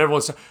top, and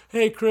everyone's,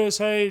 hey Chris,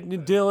 hey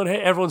Dylan, hey,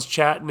 everyone's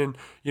chatting, and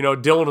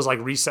Dylan is like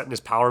resetting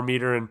his power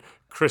meter, and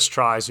Chris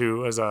Tries,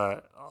 who is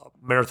a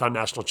marathon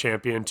national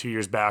champion 2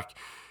 years back.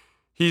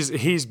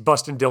 He's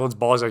busting Dylan's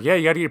balls. Like, yeah,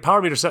 you got to get your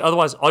power meter set.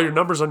 Otherwise, all your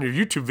numbers on your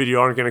YouTube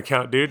video aren't going to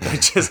count, dude.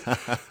 Just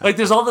like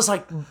there's all this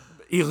like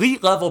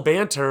elite level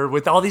banter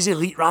with all these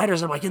elite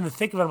riders. I'm like in the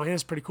thick of it. I'm like,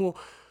 that's pretty cool.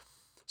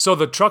 So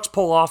the trucks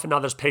pull off, and now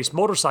there's paced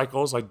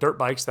motorcycles, like dirt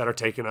bikes that are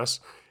taking us,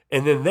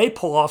 and then they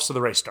pull off, so the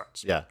race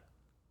starts. Yeah.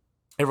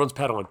 Everyone's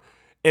pedaling,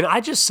 and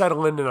I just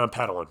settle in and I'm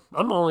pedaling.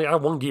 I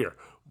have one gear,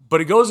 but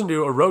it goes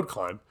into a road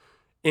climb,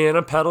 and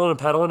I'm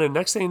pedaling, and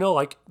next thing you know,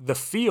 like the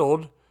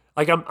field.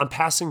 Like I'm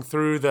passing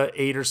through the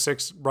 8 or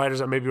 6 riders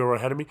that maybe were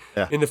ahead of me,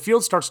 and the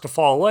field starts to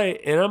fall away,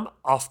 and I'm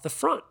off the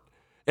front.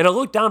 And I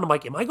look down, I'm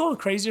like, am I going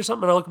crazy or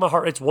something? And I look at my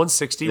heart rate's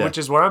 160, which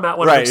is where I'm at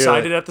when I'm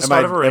excited at the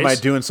start of a race. Am I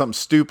doing something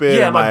stupid?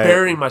 Yeah, am I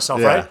burying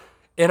myself, right?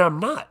 And I'm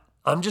not.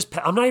 I'm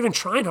not even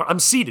trying hard. I'm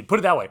seated, put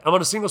it that way. I'm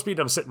on a single speed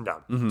and I'm sitting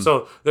down. Mm-hmm.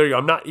 So there you go.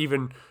 I'm not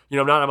even,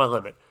 I'm not at my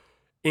limit.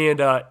 And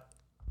I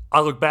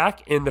look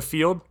back in the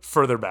field,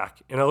 further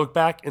back. And I look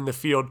back in the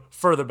field,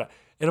 further back.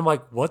 And I'm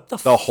like, what the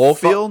The whole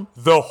field?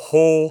 The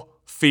whole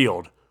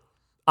field.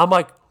 I'm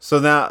like. So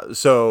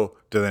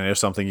do they know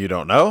something you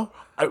don't know?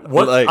 I'm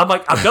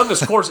like, I've done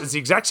this course. It's the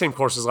exact same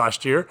course as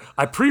last year.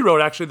 I pre-rode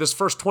actually this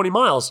first 20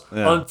 miles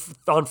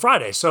on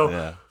Friday.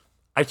 So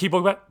I keep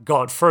looking back,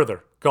 gone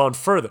further.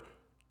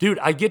 Dude,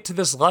 I get to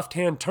this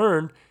left-hand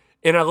turn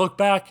and I look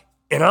back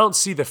and I don't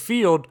see the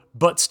field,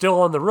 but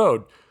still on the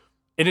road.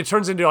 And it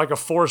turns into like a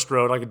forest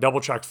road, like a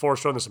double-tracked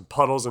forest road. There's some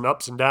puddles and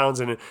ups and downs,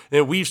 and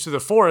it weaves through the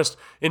forest.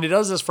 And it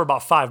does this for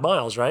about 5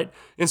 miles, right?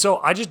 And so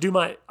I just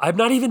I'm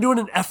not even doing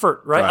an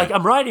effort, right? Like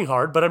I'm riding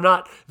hard,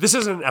 but this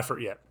isn't an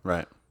effort yet.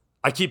 Right.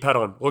 I keep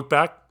pedaling. Look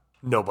back,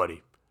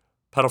 nobody.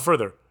 Pedal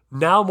further.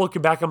 Now I'm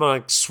looking back, I'm on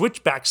like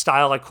switchback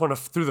style, like kind of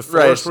through the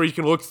forest where you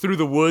can look through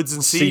the woods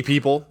and see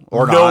people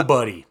or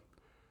nobody.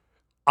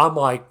 I'm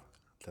like,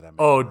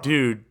 oh,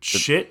 dude,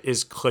 shit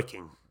is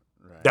clicking.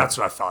 Right. That's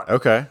what I thought.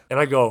 Okay. And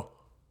I go,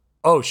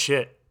 oh,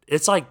 shit.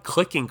 It's like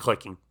clicking.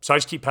 So I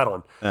just keep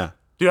pedaling. Yeah.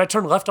 Dude, I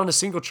turn left on a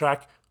single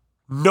track.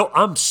 No,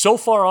 I'm so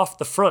far off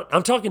the front.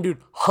 I'm talking, dude,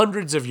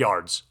 hundreds of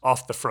yards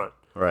off the front.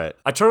 Right.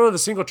 I turn on the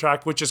single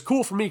track, which is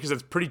cool for me because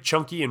it's pretty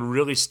chunky and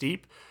really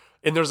steep.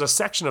 And there's a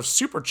section of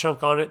super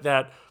chunk on it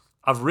that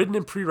I've ridden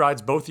in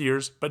pre-rides both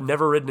years, but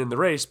never ridden in the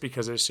race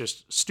because it's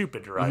just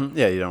stupid to ride. Mm-hmm.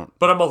 Yeah, you don't.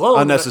 But I'm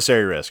alone.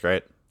 Unnecessary risk,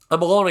 right?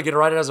 I'm alone. I get to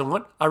ride it as I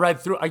want.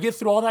 I get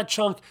through all that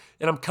chunk,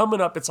 and I'm coming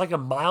up. It's like a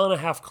 1.5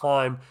 mile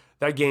climb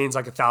that gains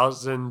like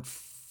 1,000,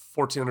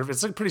 1,400.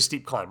 It's a pretty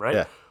steep climb, right?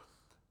 Yeah.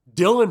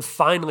 Dylan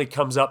finally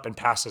comes up and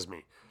passes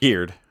me.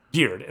 Geared.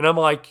 And I'm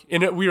like,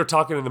 we were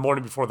talking in the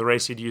morning before the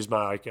race. He'd use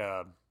my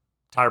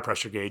tire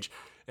pressure gauge.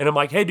 And I'm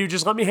like, hey, dude,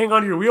 just let me hang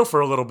on to your wheel for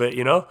a little bit,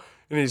 And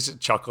he's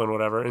chuckling,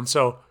 whatever. And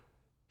so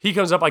he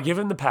comes up, I give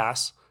him the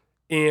pass,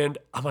 and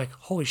I'm like,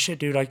 holy shit,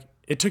 dude,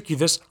 it took you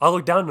this. I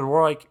look down and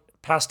we're like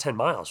past 10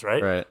 miles,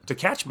 right? Right. To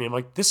catch me. I'm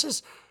like, this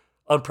is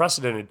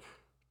unprecedented.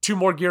 2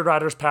 more geared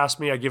riders pass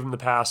me, I give him the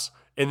pass,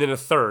 and then a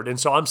third. And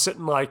so I'm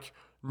sitting now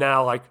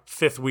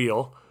 5th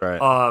wheel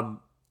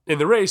in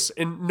the race,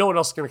 and no one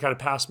else is going to kind of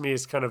pass me.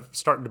 It's kind of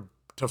starting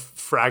to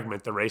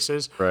fragment the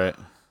races. Right.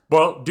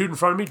 Well, dude in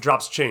front of me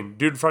drops chain.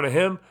 Dude in front of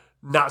him,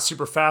 not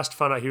super fast.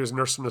 Found out he was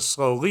nursing a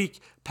slow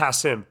leak.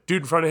 Pass him.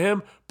 Dude in front of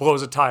him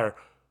blows a tire.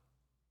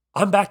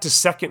 I'm back to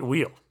 2nd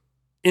wheel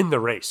in the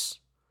race.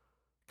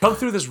 Come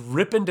through this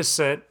ripping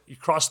descent. You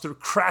crash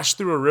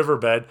through a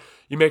riverbed.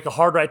 You make a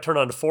hard right turn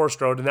onto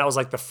Forest Road, and that was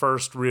like the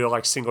first real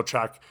single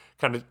track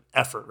kind of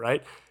effort,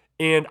 right?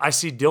 And I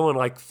see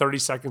Dylan 30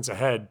 seconds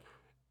ahead,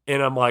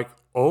 and I'm like,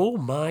 oh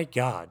my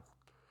God.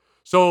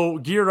 So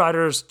gear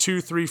riders 2,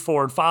 3,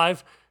 4, and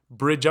 5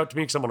 bridge up to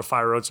me because I'm on a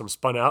fire road, so I'm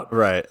spun out.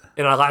 Right.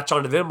 And I latch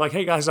onto them like,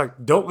 hey guys,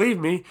 don't leave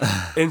me.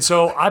 And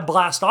so I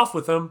blast off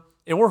with them,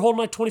 and we're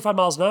holding 25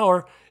 miles an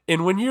hour.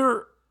 And when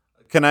you're...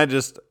 I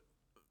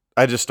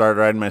just started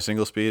riding my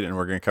single speed, and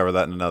we're going to cover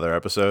that in another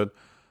episode.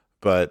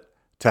 But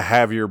to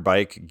have your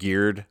bike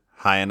geared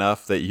high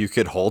enough that you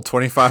could hold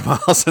 25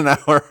 miles an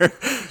hour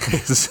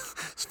is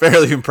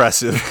fairly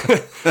impressive.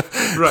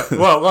 Right.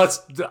 Well,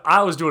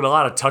 I was doing a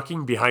lot of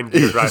tucking behind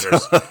geared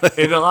riders,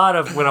 and a lot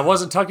of when I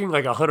wasn't tucking,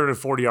 like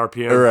 140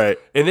 RPM. Right.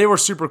 And they were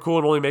super cool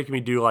and only making me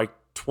do like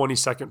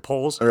 20-second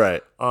pulls.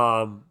 Right.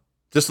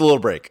 Just a little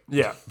break.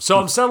 Yeah. So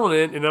I'm settling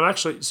in, and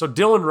so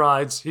Dylan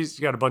rides. He's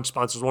got a bunch of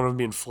sponsors. One of them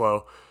being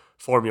Flow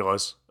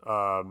Formulas,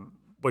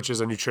 which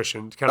is a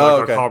nutrition, kind of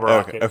like our Carb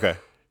Rocket. Okay.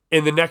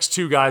 And the next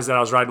two guys that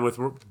I was riding with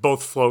were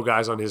both Flow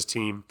guys on his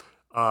team.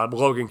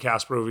 Logan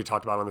Casper, who we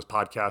talked about on this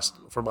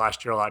podcast from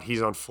last year a lot,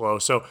 he's on Flow.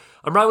 So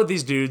I'm riding with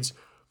these dudes,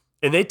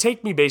 and they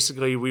take me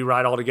basically, we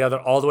ride all together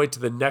all the way to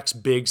the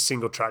next big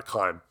single track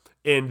climb.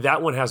 And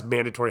that one has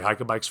mandatory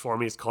hiker bikes for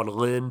me. It's called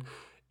Lynn.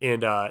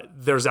 And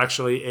there's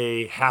actually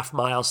a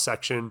half-mile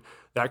section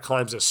that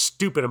climbs a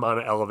stupid amount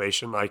of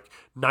elevation, like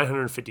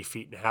 950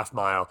 feet in a half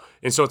mile.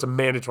 And so it's a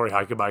mandatory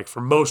hiker bike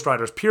for most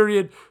riders,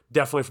 period.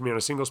 Definitely for me on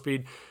a single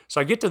speed. So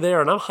I get to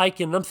there, and I'm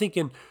hiking, and I'm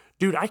thinking,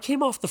 dude, I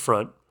came off the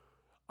front.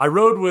 I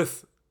rode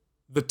with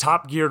the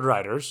top geared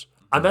riders.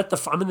 I'm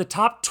in the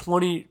top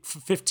 20,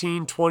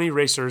 15, 20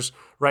 racers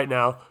right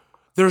now.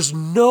 There's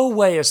no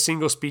way a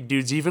single speed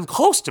dude's even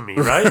close to me,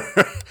 right?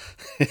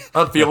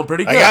 I'm feeling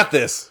pretty good. I got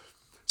this.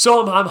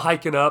 So I'm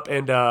hiking up,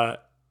 and a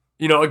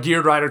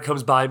geared rider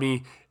comes by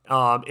me,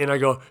 and I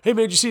go, "Hey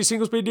man, did you see a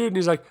single speed dude?" And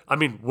he's like,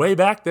 way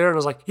back there. And I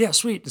was like, "Yeah,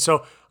 sweet." And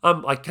so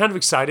I'm like kind of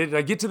excited, and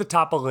I get to the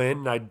top of Lynn,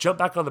 and I jump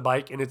back on the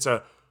bike, and it's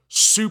a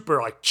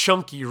super like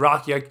chunky,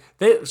 rocky. Like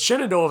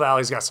Shenandoah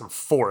Valley's got some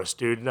forest,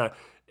 dude. And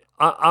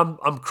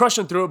I'm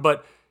crushing through it,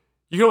 but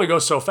you can only go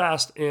so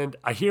fast. And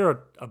I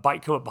hear a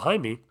bike come up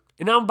behind me,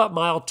 and now I'm about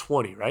mile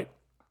 20, right?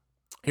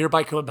 I hear a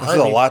bike come up behind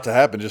me. There's a lot to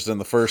happen just in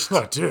the first.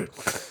 Oh, dude.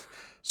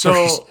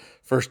 So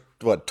first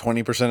what,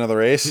 20% of the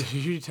race? Who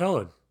you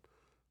telling?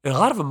 And a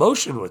lot of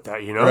emotion with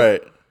that, you know?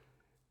 Right.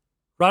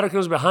 Ryder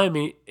comes behind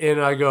me,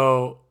 and I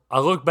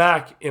look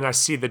back, and I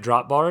see the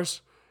drop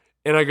bars,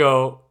 and I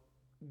go,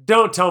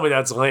 "Don't tell me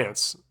that's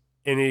Lance."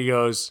 And he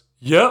goes,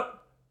 "Yep,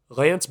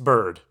 Lance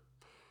Bird."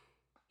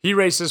 He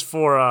races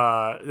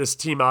for this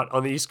team out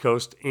on the East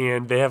Coast,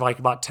 and they have like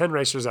about 10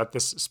 racers at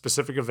this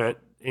specific event.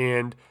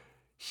 And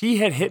he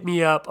had hit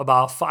me up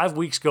about 5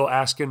 weeks ago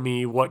asking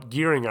me what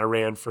gearing I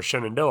ran for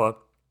Shenandoah.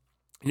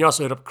 He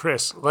also hit up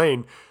Chris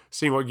Lane,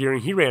 seeing what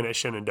gearing he ran at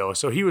Shenandoah.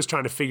 So he was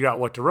trying to figure out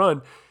what to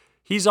run.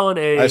 He's on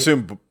a... I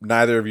assume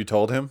neither of you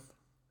told him?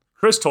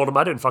 Chris told him.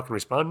 I didn't fucking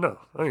respond. No,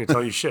 I ain't going to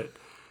tell you shit.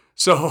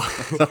 So...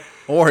 Don't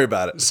worry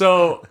about it.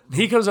 So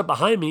he comes up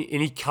behind me,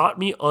 and he caught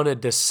me on a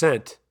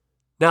descent.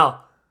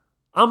 Now,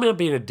 I'm not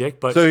being a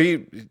dick, but... So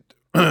he...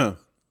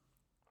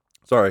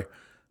 Sorry.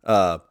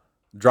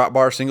 Drop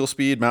bar, single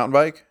speed, mountain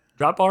bike?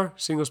 Drop bar,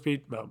 single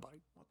speed, mountain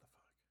bike.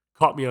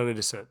 Caught me on a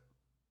descent.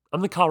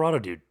 I'm the Colorado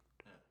dude.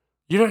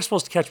 You're not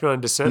supposed to catch me on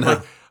a descent.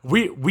 No.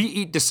 Like we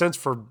eat descents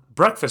for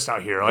breakfast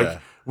out here.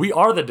 Like we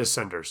are the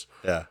descenders.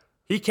 Yeah.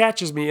 He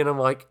catches me, and I'm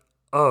like,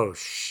 oh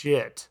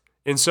shit.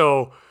 And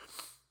so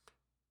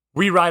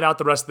we ride out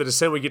the rest of the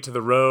descent. We get to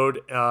the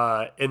road,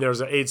 and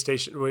there's an aid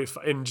station.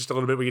 In just a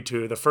little bit, we get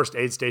to the first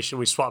aid station.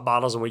 We swap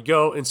bottles, and we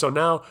go. And so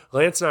now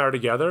Lance and I are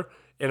together,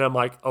 and I'm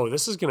like, oh,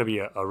 this is going to be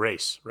a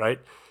race, right?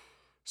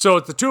 So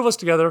it's the two of us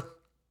together.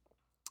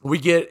 We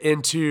get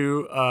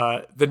into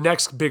the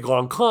next big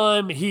long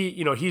climb.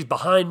 He's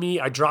behind me.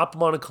 I drop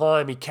him on a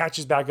climb. He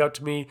catches back up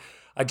to me.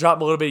 I drop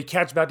him a little bit. He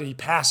catches back to me. He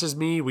passes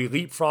me. We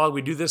leapfrog.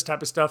 We do this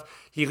type of stuff.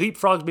 He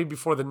leapfrogs me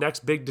before the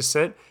next big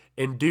descent,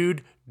 and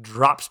dude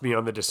drops me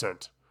on the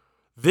descent.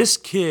 This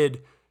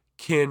kid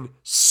can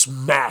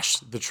smash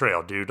the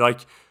trail, dude.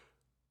 Like,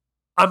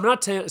 I'm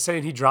not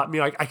saying he dropped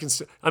me. Like,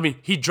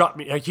 he dropped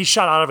me. Like, he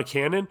shot out of a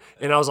cannon,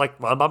 and I was like,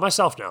 well, I'm by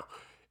myself now.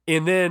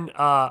 And then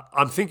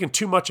I'm thinking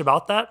too much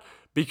about that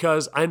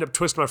because I end up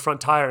twisting my front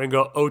tire and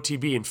go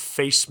OTB and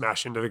face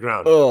smash into the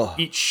ground. Ugh.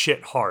 Eat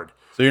shit hard.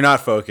 So you're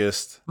not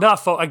focused.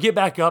 I get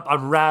back up.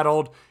 I'm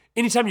rattled.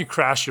 Anytime you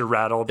crash, you're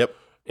rattled. Yep.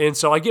 And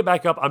so I get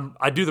back up.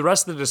 I do the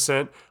rest of the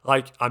descent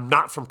like I'm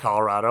not from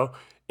Colorado.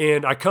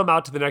 And I come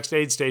out to the next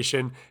aid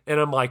station, and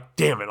I'm like,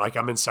 damn it, like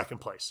I'm in second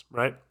place,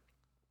 right?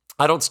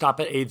 I don't stop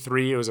at aid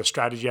 3. It was a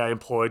strategy I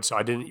employed, so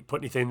I didn't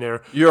put anything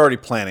there. You're already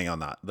planning on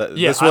that.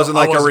 This wasn't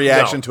like a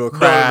reaction to a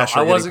crash.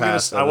 No, I wasn't going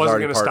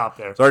to stop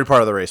there. It's already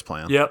part of the race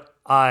plan. Yep.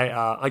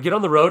 I get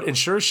on the road, and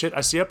sure as shit,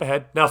 I see up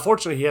ahead. Now,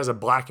 fortunately, he has a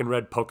black and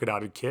red polka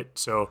dotted kit,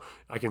 so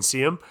I can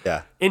see him.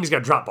 Yeah. And he's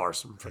got drop bars,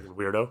 some freaking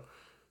weirdo.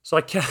 So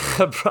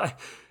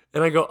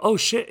and I go, oh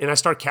shit, and I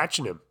start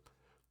catching him.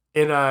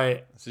 And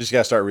So you just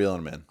gotta start reeling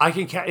him in.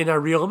 And I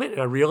reel him in,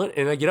 and I reel it,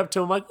 and I get up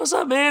to him like, what's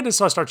up, man? And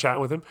so I start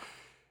chatting with him.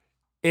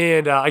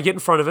 And I get in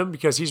front of him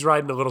because he's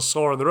riding a little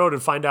slower on the road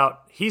and find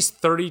out he's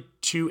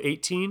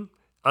 32.18.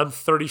 I'm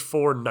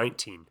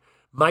 34.19.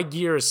 My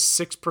gear is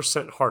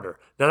 6% harder.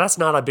 Now, that's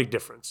not a big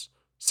difference.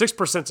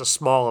 6% is a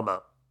small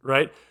amount,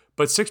 right?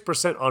 But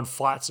 6% on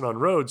flats and on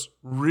roads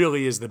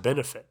really is the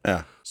benefit.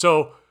 Yeah.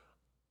 So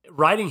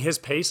riding his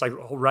pace, like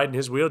riding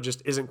his wheel,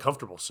 just isn't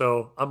comfortable.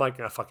 So I'm like,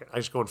 fuck it. I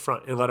just go in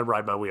front and let him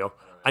ride my wheel.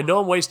 I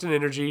know I'm wasting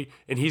energy,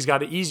 and he's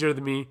got it easier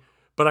than me,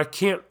 but I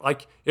can't,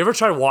 like, you ever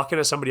try walking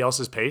at somebody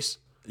else's pace?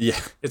 Yeah.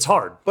 It's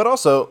hard. But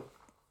also,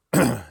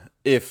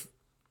 if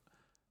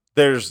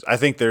I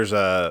think there's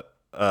a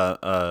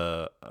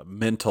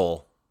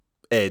mental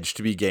edge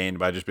to be gained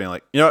by just being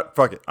like, you know what,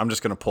 fuck it, I'm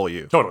just gonna pull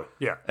you. Totally,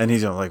 yeah. And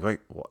he's like, wait,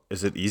 what?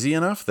 Is it easy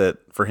enough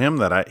that for him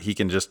that he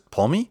can just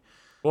pull me?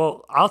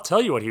 Well, I'll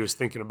tell you what he was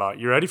thinking about.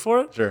 You ready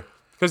for it? Sure.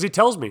 Because he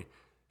tells me,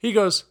 he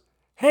goes,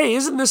 hey,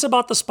 isn't this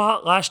about the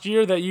spot last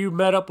year that you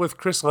met up with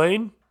Chris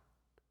Lane?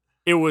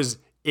 It was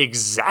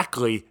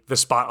exactly the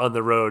spot on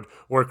the road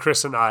where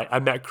Chris and I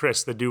met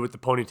Chris, the dude with the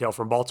ponytail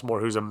from Baltimore,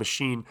 who's a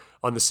machine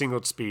on the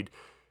single speed.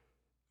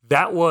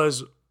 That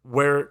was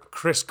where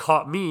Chris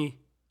caught me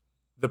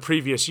the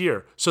previous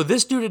year. So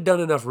this dude had done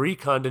enough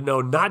recon to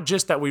know not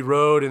just that we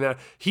rode and that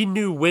he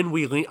knew when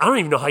we leaned. I don't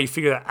even know how you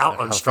figure that out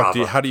on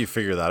Strava. How do you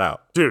figure that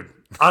out? Dude,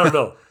 I don't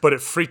know, but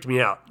it freaked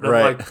me out. And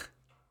Right. I'm like,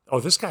 oh,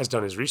 this guy's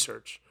done his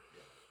research.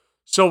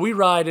 So we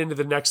ride into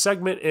the next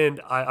segment,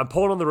 and I'm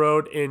pulling on the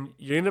road, and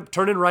you end up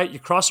turning right, you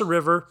cross a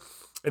river,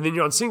 and then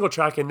you're on single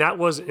track, and that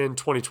was in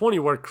 2020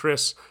 where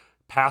Chris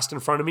passed in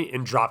front of me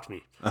and dropped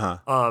me.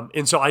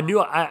 And so I knew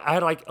I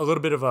had like a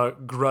little bit of a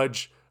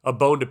grudge, a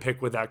bone to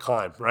pick with that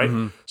climb,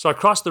 right? So I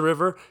crossed the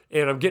river,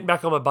 and I'm getting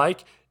back on my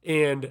bike,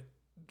 and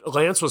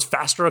Lance was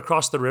faster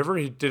across the river.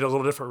 He did a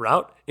little different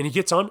route, and he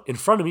gets on in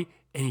front of me,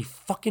 and he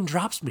fucking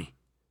drops me.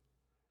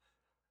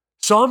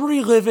 So I'm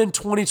reliving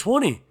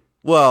 2020.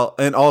 Well,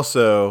 and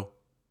also,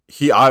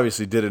 he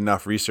obviously did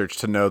enough research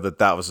to know that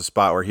that was a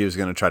spot where he was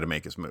going to try to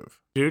make his move.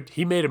 Dude,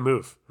 he made a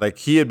move. Like,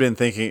 he had been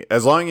thinking,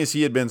 as long as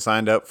he had been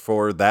signed up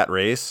for that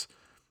race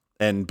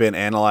and been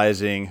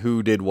analyzing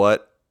who did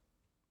what,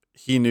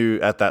 he knew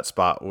at that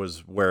spot was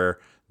where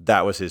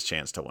that was his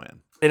chance to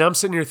win. And I'm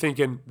sitting here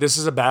thinking, this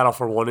is a battle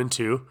for 1 and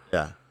 2.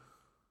 Yeah.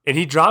 And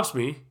he drops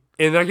me.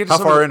 And I get to How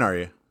far in are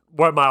you?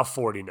 We're at mile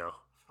 40 now.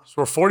 So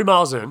we're 40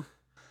 miles in.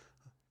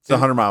 It's a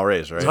 100-mile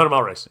race, right? It's a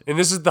 100-mile race. And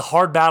this is the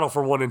hard battle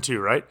for 1 and 2,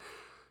 right?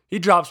 He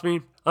drops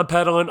me. I'm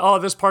pedaling. Oh,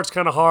 this part's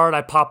kind of hard.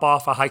 I pop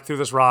off. I hike through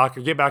this rock.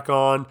 I get back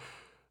on.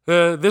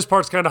 This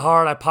part's kind of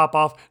hard. I pop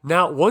off.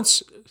 Now,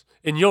 once,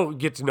 and you'll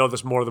get to know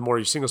this more the more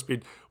you single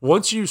speed,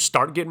 once you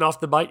start getting off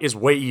the bike, it's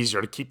way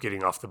easier to keep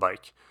getting off the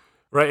bike,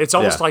 right? It's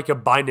almost like a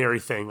binary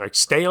thing. Like,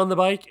 stay on the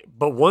bike,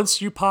 but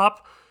once you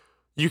pop,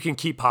 you can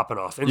keep popping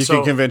off. And You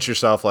can convince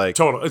yourself, like,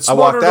 total. It's I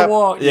smarter walked that. to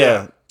walk.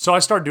 Yeah. So I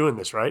start doing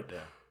this, right? Yeah.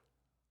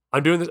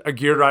 I'm doing this. A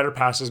geared rider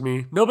passes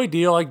me. No big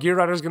deal. Like, geared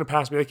rider's going to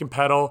pass me. They can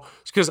pedal.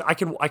 It's because I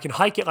can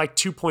hike at like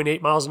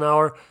 2.8 miles an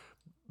hour.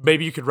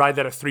 Maybe you could ride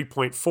that at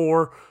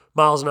 3.4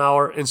 miles an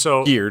hour. And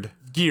so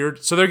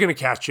Geared. So they're going to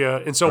catch you.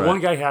 And so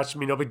one guy hatched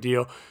me. No big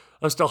deal.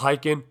 I'm still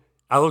hiking.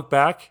 I look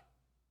back.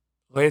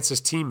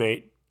 Lance's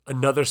teammate,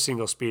 another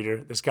single speeder,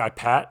 this guy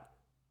Pat,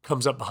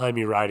 comes up behind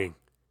me riding.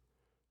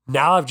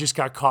 Now I've just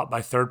got caught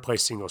by third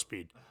place single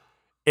speed.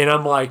 And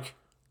I'm like,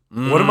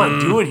 what am I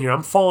doing here?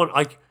 I'm falling,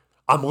 like,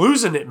 I'm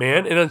losing it,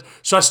 man. And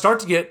so I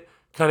start to get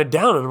kind of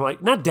down, and I'm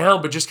like, not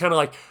down, but just kind of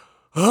like,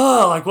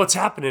 oh, like, what's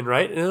happening,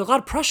 right? And a lot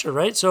of pressure,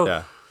 right?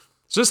 So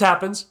this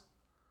happens.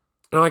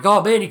 And I'm like,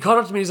 oh, man, he caught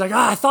up to me. He's like,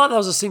 I thought that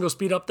was a single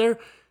speed up there. And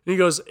he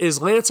goes,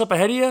 is Lance up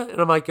ahead of you? And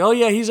I'm like, oh,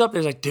 yeah, he's up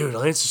there. He's like, dude,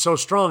 Lance is so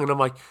strong. And I'm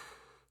like,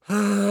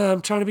 I'm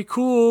trying to be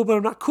cool, but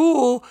I'm not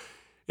cool.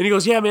 And he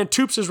goes, yeah, man,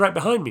 Toops is right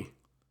behind me.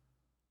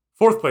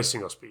 Fourth place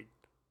single speed.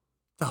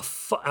 The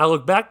fuck? I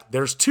look back,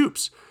 there's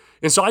Toops.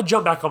 And so I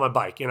jump back on my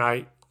bike,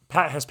 and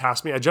Pat has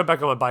passed me. I jump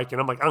back on my bike,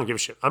 and I'm like, I don't give a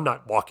shit. I'm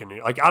not walking.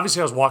 Like,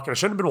 obviously I was walking. I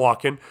shouldn't have been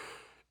walking.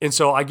 And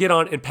so I get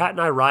on, and Pat and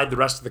I ride the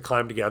rest of the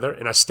climb together,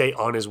 and I stay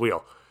on his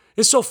wheel.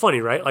 It's so funny,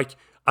 right? Like,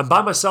 I'm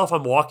by myself,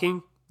 I'm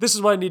walking. This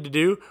is what I need to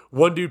do.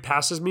 One dude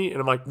passes me, and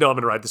I'm like, no, I'm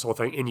going to ride this whole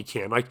thing. And you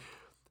can. Like,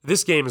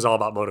 this game is all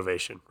about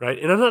motivation, right?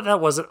 And I'm not that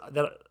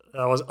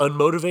I was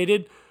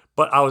unmotivated,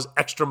 but I was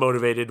extra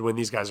motivated when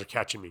these guys are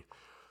catching me.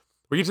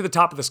 We get to the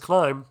top of this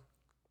climb,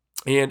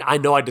 and I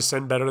know I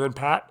descend better than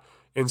Pat.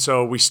 And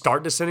so we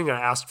start descending. I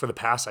ask for the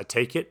pass. I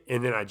take it,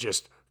 and then I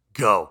just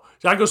go.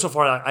 So I go so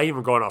far, I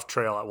even going off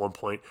trail at one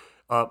point.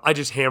 I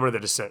just hammer the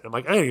descent. I'm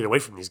like, I got to get away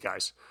from these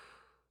guys.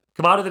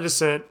 Come out of the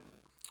descent.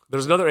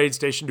 There's another aid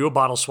station. Do a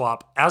bottle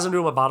swap. As I'm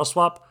doing my bottle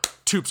swap,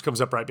 Toops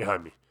comes up right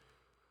behind me.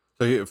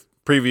 So you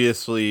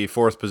previously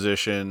fourth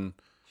position.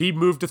 He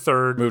moved to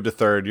third.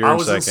 You're I in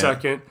was second. in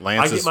second.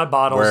 Lance I get my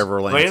bottles.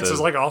 Wherever Lance is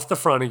like off the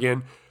front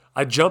again.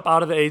 I jump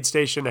out of the aid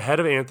station ahead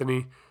of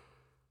Anthony,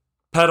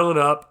 pedaling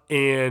up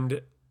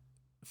and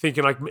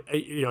thinking like,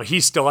 you know,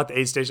 he's still at the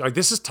aid station. Like,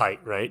 this is tight,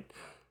 right?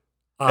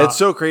 It's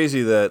so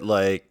crazy that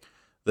like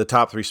the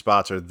top 3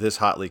 spots are this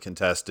hotly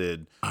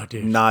contested,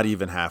 not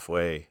even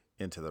halfway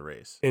into the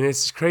race. And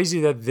it's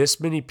crazy that this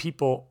many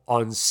people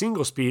on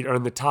single speed are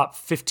in the top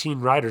 15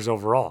 riders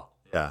overall.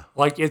 Yeah.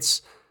 Like,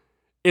 it's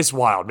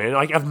wild, man.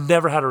 Like, I've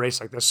never had a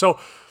race like this. So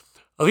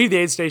I leave the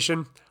aid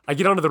station. I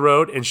get onto the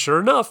road, and sure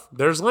enough,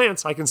 there's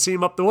Lance. I can see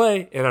him up the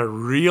way, and I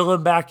reel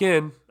him back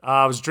in.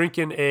 I was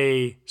drinking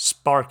a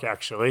Spark,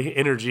 actually,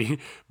 energy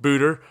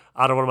booter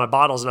out of one of my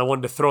bottles, and I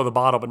wanted to throw the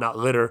bottle but not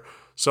litter.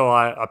 So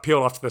I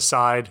peeled off to the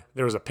side.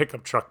 There was a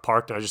pickup truck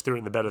parked, and I just threw it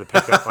in the bed of the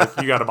pickup. Like,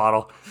 you got a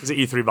bottle. It's an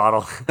E3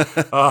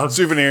 bottle.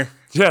 Souvenir.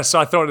 Yeah, so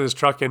I throw it in his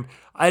truck, and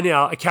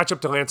I catch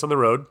up to Lance on the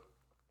road,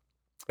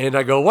 and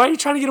I go, why are you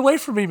trying to get away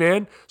from me,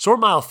 man? So we're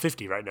mile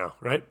 50 right now,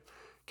 right?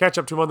 Catch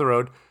up to him on the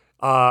road.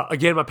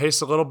 Again, my pace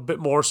is a little bit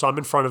more, so I'm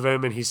in front of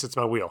him, and he sits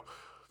my wheel.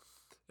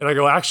 And I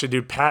go, actually,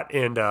 dude, Pat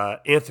and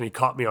Anthony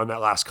caught me on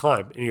that last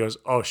climb. And he goes,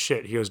 oh,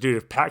 shit. He goes, dude,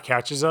 if Pat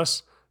catches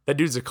us, that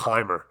dude's a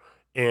climber.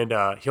 And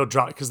he'll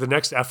drop, because the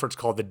next effort's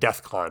called the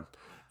Death Climb.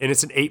 And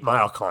it's an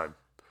 8-mile climb.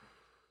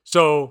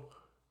 So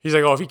he's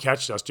like, oh, if he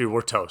catches us, dude,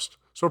 we're toast.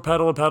 So we're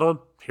pedaling.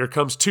 Here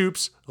comes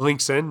Toops,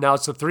 links in. Now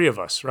it's the three of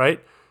us,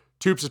 right?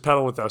 Toops is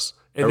pedaling with us.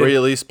 And Are we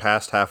at least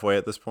past halfway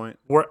at this point?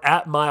 we're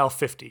at mile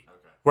 50. Okay.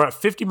 We're at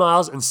 50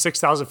 miles and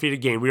 6,000 feet a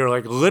gain. We are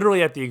like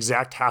literally at the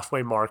exact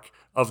halfway mark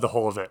of the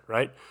whole event,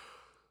 right?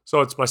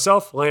 So it's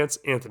myself, Lance,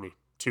 Anthony,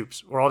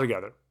 Toops. We're all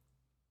together.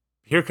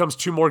 Here comes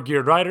 2 more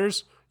geared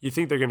riders. You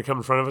think they're going to come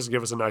in front of us and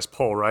give us a nice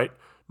pull, right?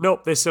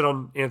 Nope, they sit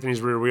on Anthony's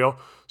rear wheel.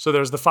 So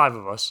there's the 5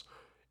 of us.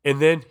 And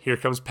then here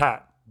comes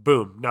Pat.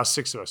 Boom, now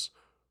 6 of us.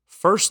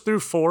 First through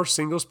 4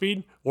 single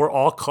speed, we're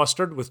all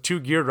clustered with 2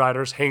 geared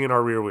riders hanging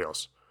our rear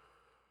wheels.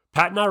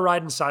 Pat and I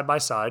riding side by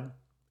side.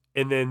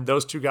 And then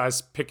those 2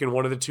 guys picking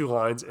one of the 2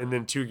 lines, and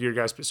then 2 gear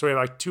guys. So we have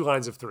like 2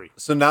 lines of 3.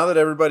 So now that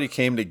everybody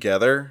came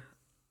together,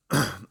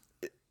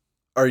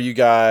 are you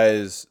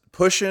guys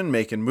pushing,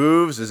 making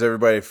moves? Is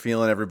everybody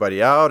feeling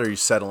everybody out? Are you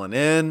settling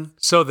in?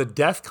 So the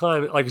death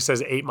climb, like it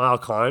says, 8-mile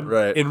climb.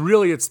 Right. And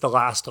really it's the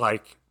last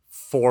like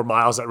 4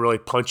 miles that really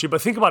punch you.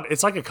 But think about it,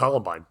 it's like a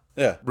Columbine,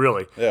 Yeah.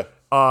 really. Yeah.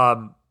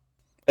 and-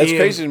 It's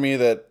crazy to me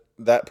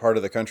that part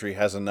of the country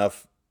has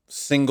enough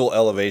single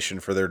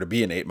elevation for there to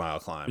be an 8-mile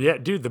climb. Yeah,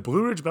 dude, the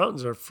Blue Ridge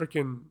Mountains are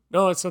freaking.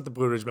 No, it's not the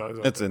Blue Ridge Mountains.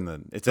 It's in the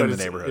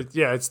neighborhood.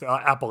 It's the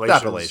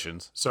Appalachians.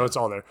 Appalachians. So it's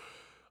all there.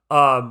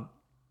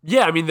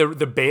 Yeah, I mean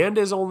the band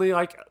is only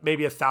like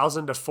maybe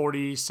 1,000 to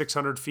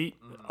 4,600 feet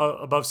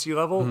above sea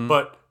level,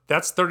 but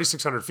that's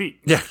 3,600 feet.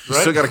 Yeah, you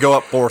right? still got to go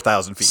up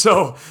 4,000 feet.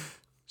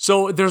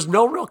 So there's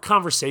no real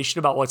conversation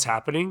about what's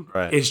happening.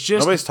 Right. It's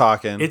just nobody's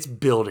talking. It's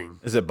building.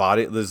 Is it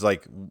body? There's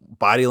like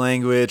body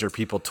language, or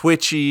people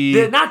twitchy?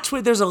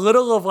 There's a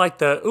little of like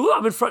the ooh,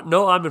 I'm in front.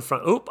 No, I'm in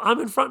front. Oop, I'm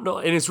in front. No,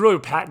 and it's really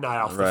Pat and I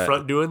off the Right.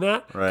 front doing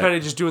that. Right. Kind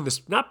of just doing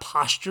this, not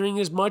posturing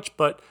as much,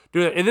 but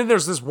doing it. And then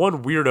there's this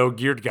one weirdo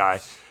geared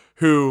guy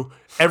who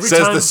every Says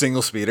time the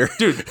single speeder.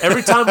 dude,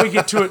 every time we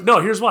get to it,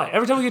 no, here's why.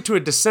 Every time we get to a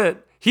descent,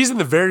 he's in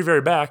the very,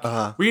 very back.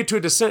 We get to a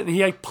descent, and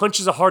he like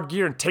punches a hard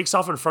gear and takes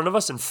off in front of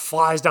us and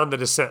flies down the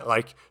descent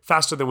like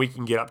faster than we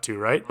can get up to,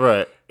 right?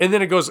 Right. And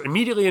then it goes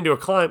immediately into a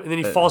climb, and then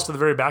he falls to the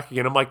very back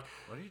again. I'm like,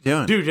 What are you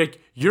doing? dude,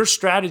 like your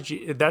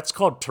strategy, that's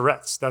called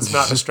Tourette's. That's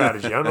not a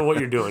strategy. I don't know what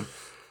you're doing.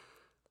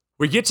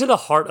 We get to the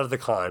heart of the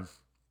climb,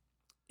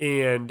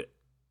 and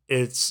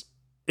it's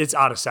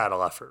out of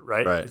saddle effort,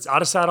 right? Right. It's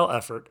out of saddle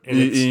effort. And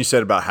You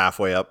said about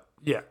halfway up.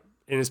 yeah.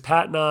 And it's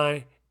Pat and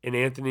I and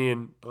Anthony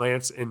and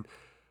Lance, and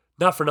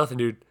not for nothing,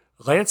 dude,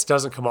 Lance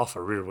doesn't come off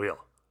a rear wheel.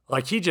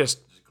 Like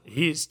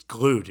he's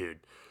glued, dude.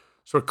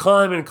 So we're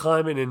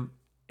climbing,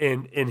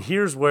 and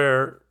here's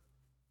where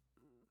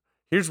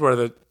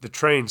the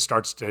train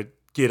starts to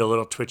get a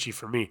little twitchy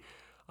for me.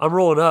 I'm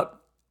rolling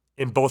up,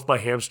 and both my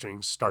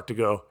hamstrings start to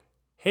go,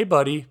 hey,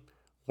 buddy,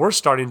 we're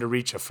starting to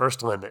reach a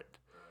first limit.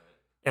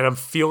 And I'm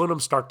feeling them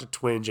start to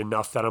twinge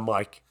enough that I'm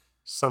like,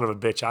 son of a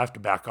bitch, I have to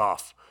back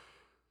off.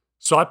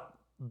 So I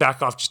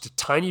back off just a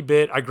tiny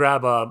bit. I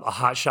grab a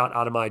hot shot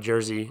out of my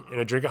jersey and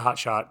I drink a hot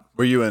shot.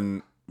 Were you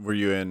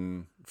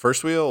in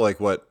first wheel? Like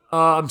what?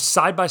 I'm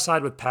side by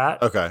side with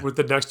Pat. Okay. With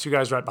the next 2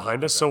 guys right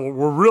behind us. So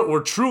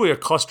we're truly a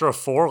cluster of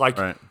 4, like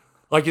Right.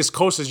 like as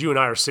close as you and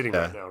I are sitting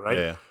right now, right?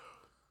 Yeah.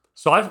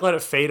 So I've let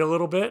it fade a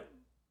little bit.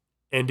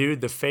 And dude,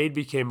 the fade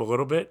became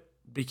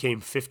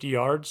 50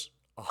 yards,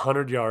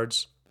 100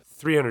 yards,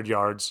 300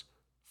 yards,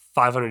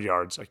 500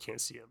 yards. I can't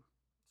see him.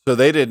 So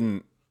they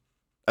didn't.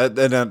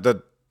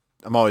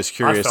 I'm always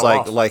curious. fell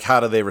off. Like how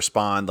do they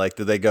respond? Like,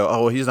 do they go,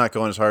 "Oh, well, he's not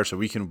going as hard, so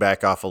we can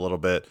back off a little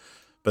bit"?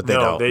 But they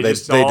don't. They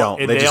don't.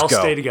 And they just all go.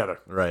 stay together.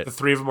 Right. The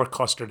 3 of them are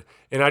clustered.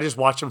 And I just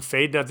watch them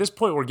fade. Now, at this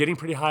point, we're getting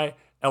pretty high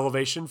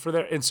elevation for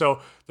there. And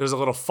so there's a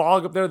little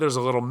fog up there. There's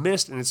a little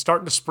mist, and it's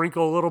starting to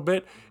sprinkle a little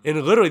bit.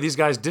 And literally, these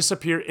guys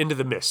disappear into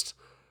the mist.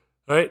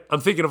 Right? I'm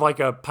thinking of like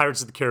a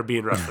Pirates of the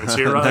Caribbean reference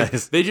here, right?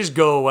 Nice. They just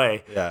go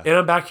away. Yeah. And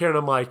I'm back here, and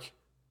I'm like,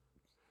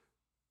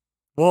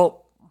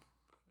 well,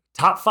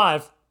 top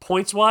 5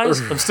 points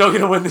wise, I'm still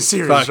going to win the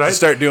series, Fuck, right?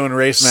 Start doing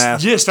race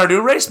math. Yeah, start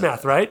doing race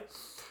math, right?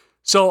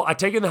 So I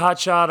take in the hot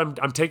shot.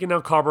 I'm taking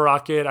down Carbo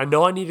Rocket. I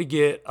know I need to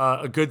get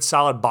a good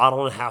solid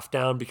bottle and a half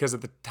down because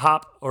at the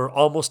top or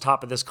almost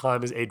top of this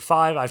climb is Aid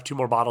 5. I have 2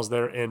 more bottles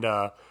there and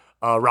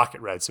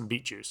Rocket Red, some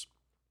beet juice.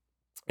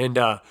 And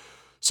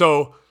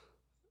so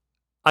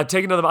I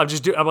take another.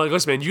 I'm like,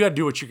 listen, man, you got to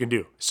do what you can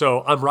do.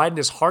 So I'm riding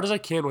as hard as I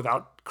can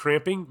without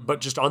cramping, but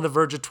just on the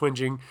verge of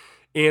twinging.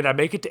 And I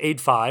make it to Aid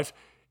 5.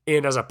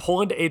 And as I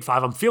pull into Aid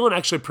 5, I'm feeling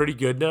actually pretty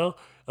good now.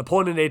 I'm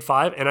pulling in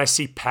 8.5, and I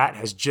see Pat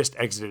has just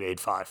exited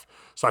 8.5.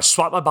 So I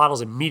swap my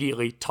bottles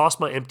immediately, toss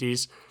my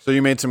empties, So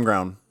you made some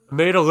ground.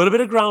 made a little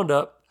bit of ground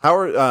up. How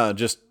are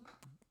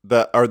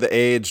are the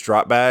aides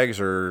drop bags,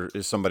 or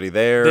is somebody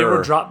there? They were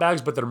or- drop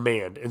bags, but they're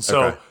manned. And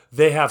so Okay.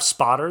 they have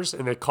spotters,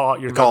 and they call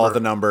it your call number. the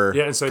number.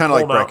 Yeah, and so Kinda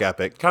like Breck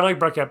Epic. Kind of like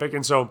Breck Epic.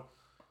 And so,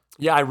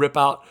 yeah, I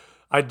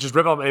just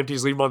rip out my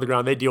empties, leave them on the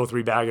ground. They deal with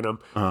rebagging them,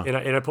 and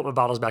I put my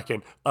bottles back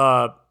in.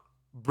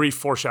 Brief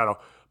foreshadow.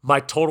 My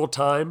total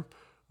time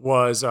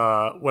was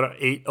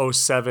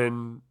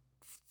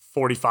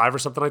 8:07:45 or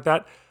something like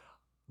that.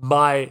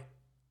 My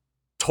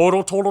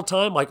total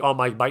time, like on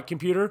my bike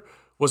computer,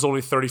 was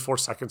only 34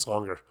 seconds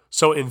longer.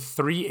 So in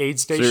 3 aid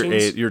So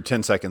stations, you're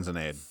 10 seconds in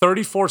aid.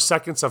 34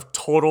 seconds of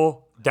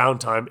total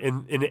downtime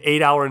in an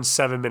 8 hour and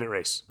 7 minute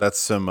race. That's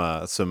some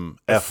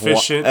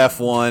Efficient.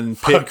 F1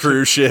 pit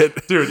crew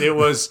shit. Dude, it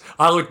was,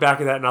 I look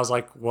back at that and I was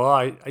like,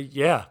 well,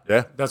 yeah,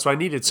 that's what I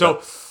needed.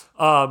 So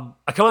I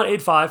come out at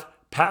 8.5.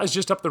 Pat is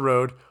just up the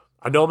road.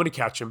 I know I'm going to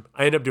catch him.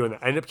 I end up doing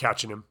that. I end up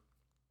catching him.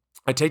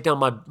 I take down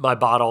my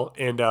bottle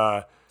and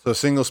So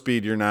single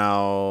speed, you're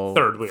now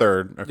Third wheel.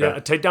 Third. Okay. yeah, I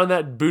take down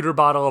that Booter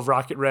bottle of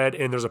Rocket Red,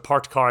 and there's a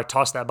parked car. I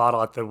toss that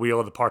bottle at the wheel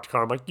of the parked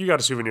car. I'm like, you got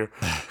a souvenir.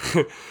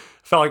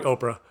 Felt like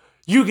Oprah.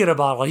 You get a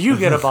bottle. You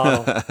get a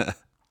bottle.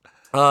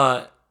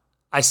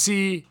 I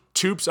see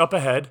Toops up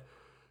ahead,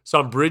 so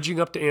I'm bridging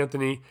up to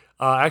Anthony.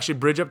 I actually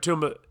bridge up to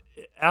him.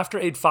 After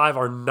 8.5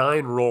 are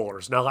 9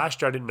 rollers. Now,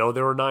 last year I didn't know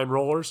there were 9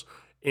 rollers,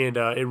 and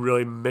it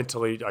really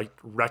mentally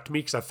wrecked me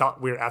because I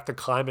thought we were at the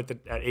climb at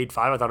 8.5.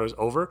 I thought it was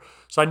over.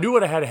 So I knew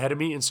what I had ahead of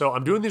me, and so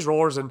I'm doing these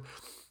rollers, and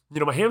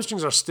my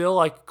hamstrings are still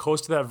like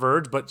close to that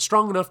verge, but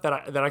strong enough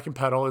that I can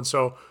pedal. And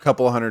so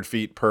Couple 100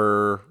 feet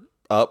per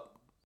up.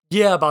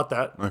 yeah, about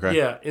that. Okay.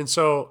 Yeah, and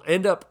so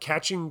end up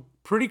catching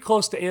pretty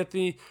close to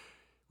Anthony.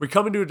 We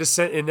come into a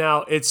descent, and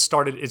now it's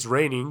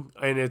raining,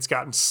 and it's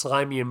gotten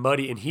slimy and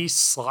muddy, and he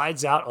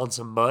slides out on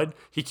some mud.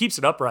 He keeps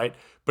it upright,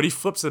 but he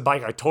flips the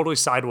bike totally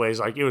sideways.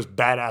 Like, it was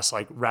badass,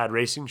 like rad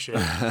racing shit.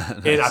 Nice.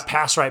 And I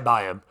pass right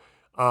by him.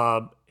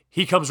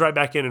 He comes right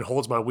back in and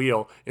holds my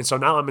wheel. And so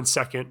now I'm in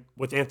second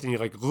with Anthony,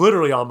 like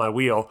literally on my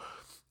wheel,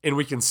 and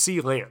we can see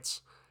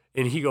Lance.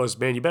 And he goes,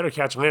 man, you better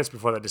catch Lance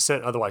before that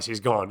descent, otherwise he's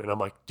gone. And I'm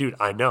like, dude,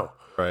 I know.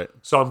 Right.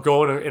 So I'm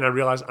going, and I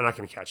realize I'm not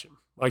going to catch him.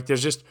 Like,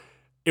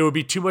 it would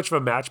be too much of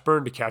a match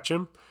burn to catch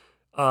him.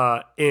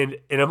 And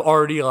I'm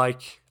already I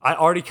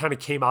already kind of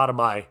came out of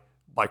my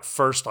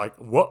first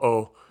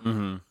whoa.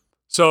 Mm-hmm.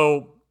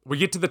 So we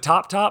get to the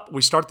top,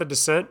 we start the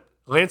descent.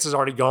 Lance is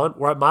already gone.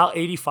 We're at mile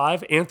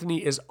 85.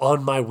 Anthony is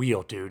on my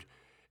wheel, dude.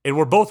 And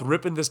we're both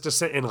ripping this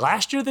descent. And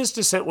last year, this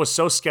descent was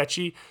so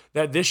sketchy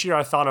that this year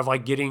I thought of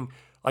getting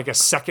a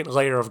second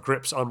layer of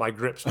grips on my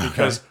grips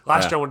because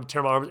last year I wanted to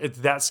tear my arms. It's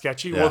that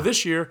sketchy. Yeah. Well,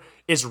 this year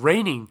it's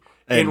raining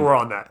and we're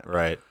on that.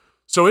 Right.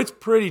 So it's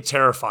pretty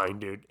terrifying,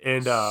 dude.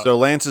 And So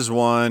Lance is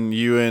 1,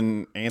 you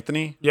and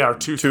Anthony? yeah, or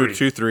 2, 3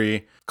 2,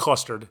 3.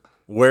 clustered.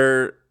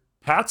 Where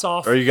Pat's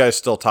off. are you guys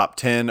still top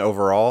 10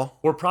 overall?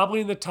 We're probably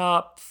in the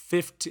top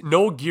 15.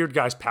 No geared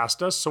guys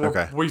passed us, so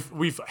Okay.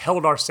 we've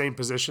held our same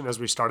position as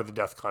we started the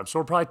death climb. So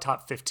we're probably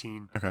top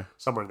 15, Okay.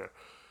 somewhere in there.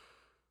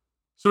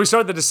 So we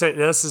started the descent,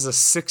 and this is a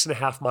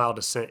 6.5 mile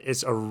descent.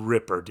 It's a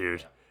ripper,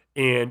 dude.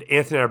 And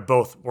Anthony and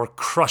I we're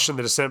crushing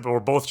the descent, but we're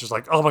both just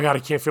like, oh my God, I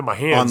can't feel my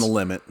hands. On the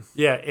limit.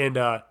 Yeah, and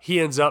he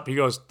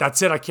goes,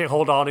 that's it, I can't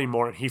hold on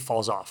anymore, and he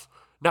falls off.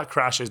 Not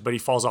crashes, but he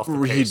falls off the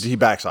pace. He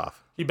backs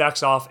off. He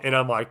backs off, and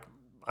I'm like,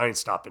 I ain't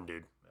stopping,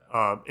 dude.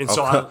 And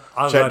so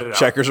I let it out.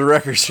 Checkers or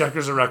records.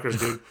 Checkers and records,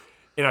 dude.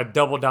 And I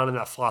double down in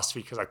that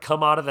philosophy because I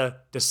come out of the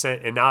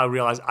descent, and now I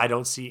realize I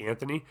don't see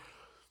Anthony.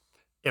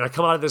 And I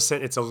come out of the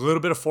descent, it's a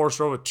little bit of forest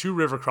road with 2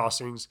 river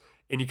crossings,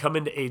 and you come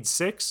into aid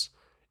 6,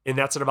 and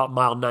that's at about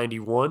mile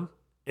 91,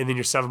 and then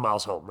you're 7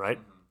 miles home, right?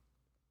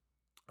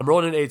 I'm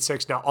rolling in aid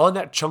 6. Now, on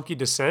that chunky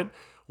descent,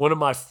 one of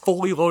my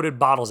fully loaded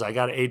bottles I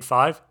got at aid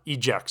 5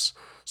 ejects.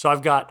 So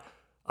I've got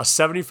a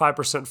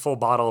 75% full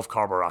bottle of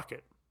Carbo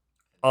Rocket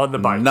on the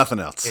bike. Nothing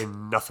else.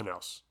 And nothing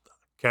else.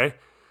 Okay?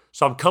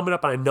 So I'm coming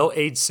up, and I know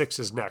aid 6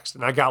 is next.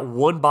 And I got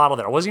one bottle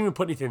there. I wasn't even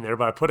putting anything there,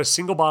 but I put a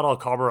single bottle of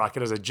Carbo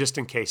Rocket as a just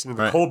in case. And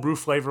then the cold brew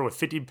flavor with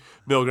 50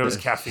 milligrams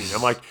of caffeine.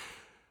 I'm like,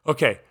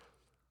 okay.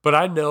 But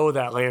I know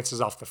that Lance is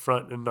off the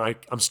front, and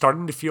I'm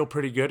starting to feel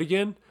pretty good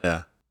again.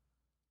 Yeah.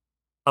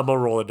 I'm going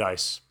to roll the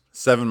dice.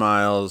 7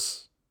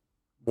 miles.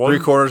 One,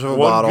 3/4 of a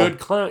bottle. One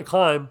good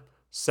climb.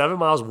 7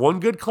 miles. One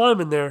good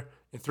climb in there.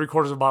 And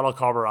 3/4 of a bottle of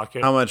Carbo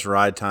Rocket. How much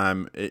ride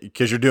time?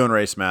 Because you're doing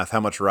race math.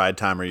 How much ride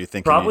time are you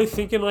thinking? Probably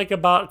thinking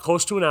about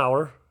close to an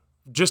hour.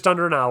 Just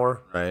under an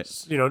hour. Right.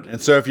 And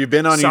so if you've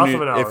been on south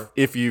of an hour.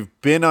 if you've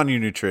been on your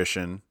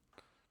nutrition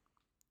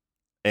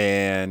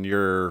and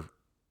you're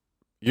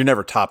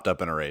never topped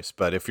up in a race,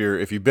 but if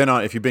you've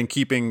been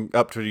keeping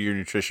up to your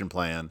nutrition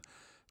plan,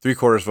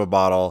 3/4 of a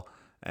bottle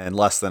and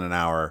less than an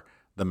hour,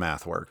 the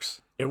math works.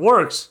 It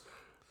works,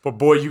 but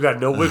boy, you got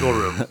no wiggle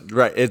room.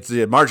 Right. It's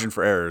the margin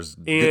for errors.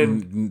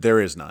 And there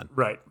is none.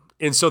 Right.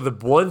 And so the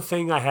one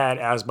thing I had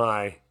as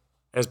my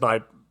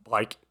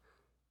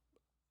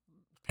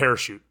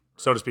parachute,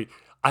 so to speak,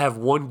 I have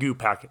one goo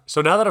packet.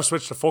 So now that I've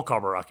switched to full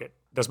carb rocket,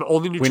 that's my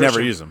only We nutrition.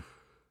 never use them.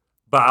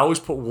 But I always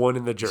put one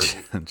in the jersey.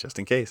 Just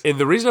in case. And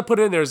the reason I put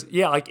it in there is,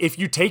 like if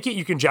you take it,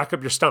 you can jack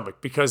up your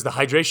stomach because the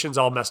hydration's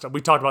all messed up. We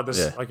talked about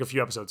this like a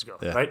few episodes ago,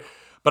 right?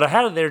 But I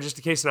had it there just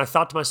in case, and I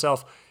thought to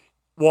myself,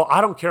 well,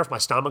 I don't care if my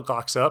stomach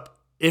locks up.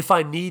 If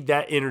I need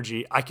that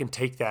energy, I can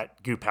take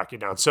that goo packet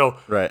down. So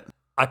Right.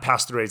 I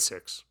pass through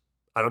 8-6.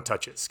 I don't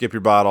touch it. Skip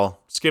your bottle.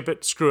 Skip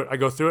it, screw it. I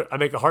go through it. I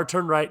make a hard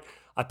turn right.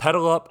 I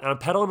pedal up, and I'm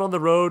pedaling on the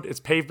road. It's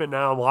pavement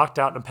now. I'm locked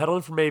out, and I'm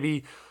pedaling for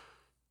maybe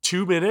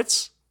 2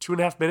 minutes,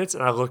 2.5 minutes,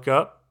 and I look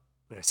up,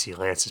 and I see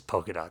Lance's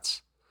polka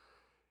dots.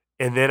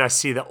 And then I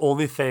see the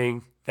only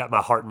thing that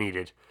my heart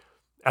needed.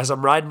 As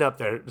I'm riding up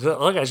there,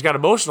 look, I just got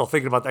emotional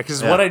thinking about that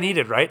because it's what I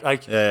needed, right?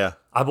 Like, Yeah.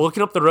 I'm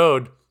looking up the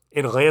road,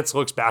 and Lance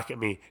looks back at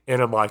me,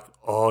 and I'm like,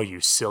 oh,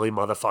 you silly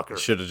motherfucker.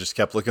 Should have just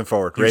kept looking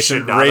forward. You Race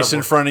should in not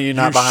have front of you,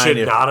 not behind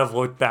you. should not have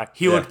looked back.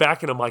 He looked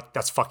back, and I'm like,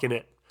 that's fucking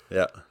it.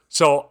 Yeah.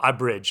 So I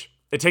bridge.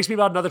 It takes me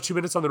about another 2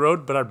 minutes on the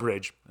road, but I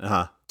bridge.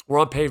 Uh-huh. We're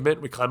on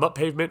pavement. We climb up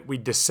pavement. We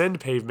descend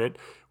pavement.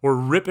 We're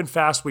ripping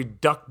fast. We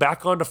duck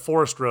back onto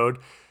Forest Road.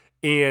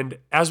 And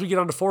as we get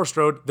onto Forest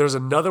Road, there's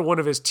another one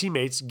of his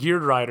teammates,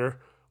 Geared Rider,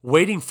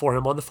 waiting for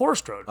him on the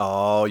Forest Road.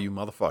 Oh, you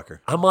motherfucker.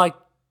 I'm like,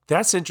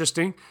 that's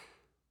interesting.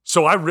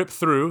 So I rip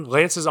through.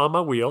 Lance is on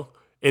my wheel.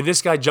 And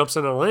this guy jumps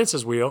in on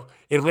Lance's wheel.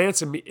 And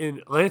Lance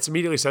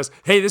immediately says,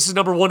 hey, this is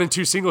number 1 and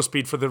 2 single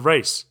speed for the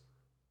race.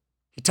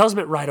 He tells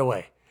me it right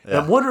away. And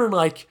I'm wondering,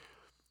 like,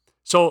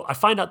 so I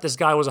find out this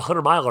guy was a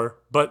 100-miler,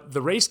 but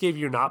the race gave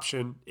you an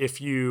option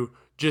if you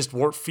just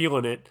weren't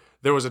feeling it.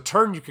 There was a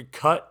turn you could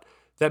cut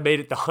that made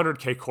it the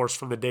 100K course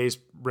from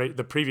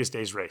the previous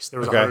day's race. There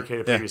was a 100K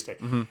the previous day.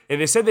 Mm-hmm.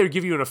 And they said they would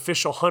give you an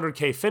official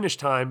 100K finish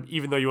time,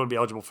 even though you wouldn't be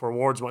eligible for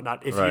awards and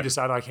whatnot, if you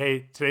decide, like,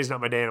 hey, today's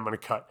not my day and I'm going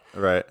to cut.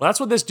 Right. Well,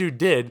 that's what this dude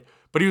did,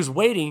 but he was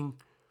waiting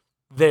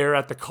there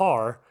at the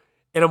car.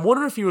 And I'm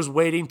wondering if he was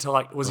waiting to,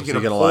 like, was he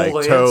going to pull like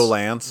Lance? tow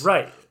Lance?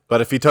 Right.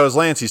 But if he tows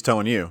Lance, he's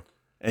towing you.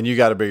 And you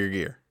got a bigger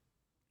gear.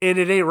 And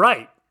it ain't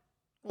right.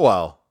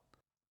 Well,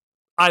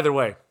 Either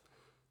way.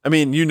 I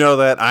mean, you know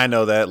that. I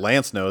know that.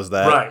 Lance knows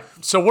that. Right.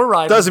 So we're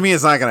riding. Doesn't mean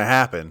it's not going to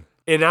happen.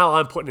 And now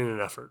I'm putting in an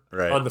effort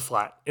Right. on the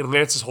flat. And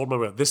Lance is holding my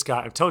wheel. This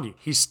guy, I'm telling you,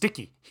 he's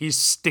sticky. He's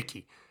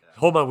sticky.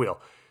 Hold my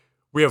wheel.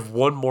 We have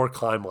one more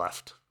climb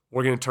left.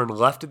 We're going to turn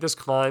left at this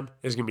climb.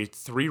 There's going to be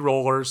 3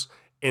 rollers.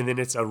 And then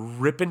it's a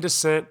rip and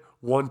descent,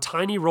 1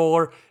 tiny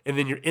roller. And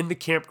then you're in the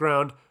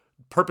campground,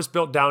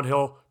 purpose-built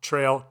downhill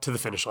trail to the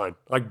finish line,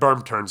 like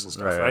berm turns and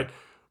stuff, right?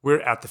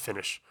 We're at the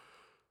finish.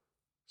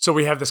 So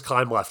we have this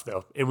climb left,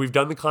 though. And we've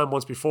done the climb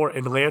once before,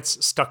 and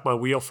Lance stuck my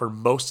wheel for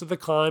most of the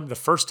climb the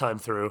first time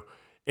through,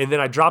 and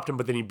then I dropped him,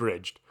 but then he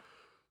bridged.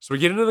 So we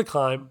get into the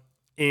climb,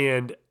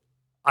 and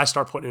I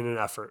start putting in an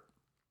effort.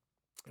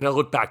 And I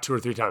look back 2 or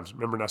 3 times.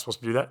 Remember, not supposed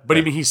to do that? But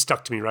I mean, he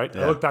stuck to me, right?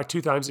 I look back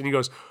 2 times, and he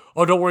goes,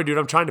 oh, don't worry, dude.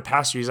 I'm trying to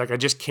pass you. He's like, I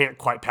just can't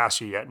quite pass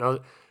you yet. And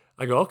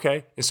I go,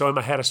 okay. And so in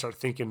my head, I start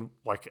thinking,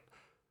 like,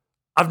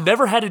 I've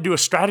never had to do a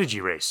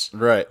strategy race.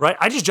 Right.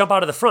 I just jump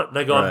out of the front, and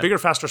I go, I'm bigger,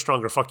 faster,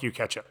 stronger. Fuck you,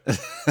 catch up.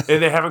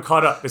 And they haven't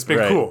caught up. It's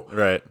been cool.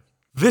 Right.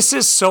 This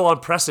is so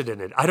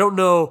unprecedented. I don't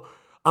know.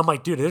 I'm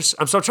like, dude,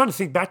 I'm trying to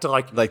think back to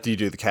like do you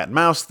do the cat and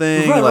mouse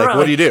thing? right,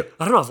 What do you do?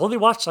 I don't know. I've only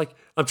watched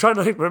I'm trying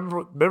to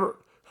remember.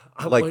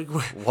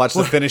 Watch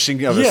the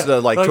finishing of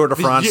Tour de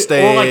France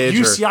stage. Or like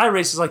UCI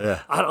races.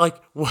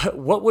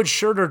 What would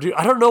Schurter do?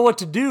 I don't know what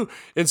to do.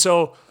 And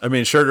so, I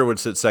mean, Schurter would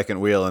sit second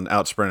wheel and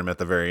outsprint him at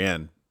the very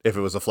end if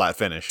it was a flat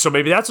finish. So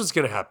maybe that's what's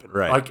going to happen.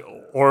 Right. Like,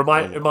 or am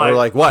I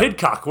like what?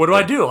 Pidcock? What do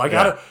I do? Like,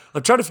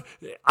 I'm trying to,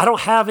 I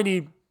don't have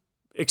any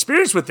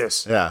experience with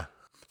this. Yeah.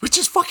 Which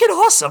is fucking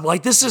awesome.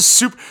 Like, this is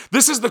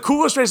the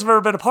coolest race I've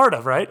ever been a part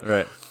of, right?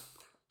 Right.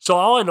 So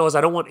all I know is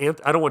I don't want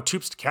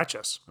Toops to catch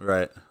us.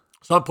 Right.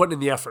 So I'm putting in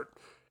the effort.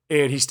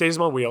 And he stays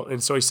on my wheel.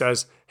 And so he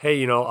says,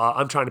 hey,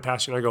 I'm trying to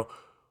pass you. And I go,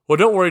 well,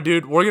 don't worry,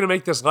 dude. We're going to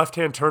make this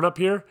left-hand turn up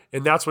here.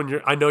 And that's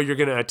when I know you're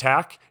going to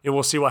attack. And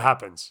we'll see what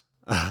happens.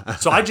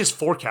 So I just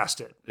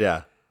forecast it.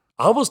 Yeah.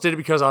 I almost did it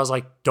because I was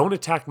like, don't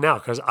attack now.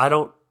 Because I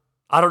don't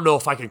know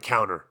if I can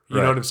counter. You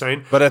know what I'm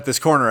saying? But at this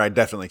corner, I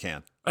definitely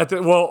can.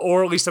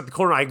 Or at least at the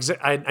corner,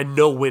 I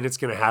know when it's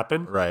going to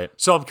happen. Right.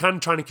 So I'm kind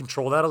of trying to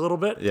control that a little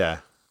bit. Yeah.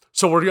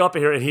 So we're up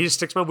here, and he just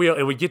sticks my wheel,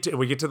 and we get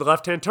to the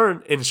left-hand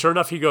turn, and sure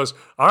enough, he goes,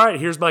 all right,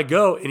 here's my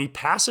go, and he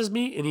passes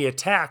me, and he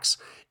attacks,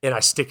 and I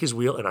stick his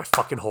wheel, and I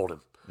fucking hold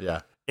him.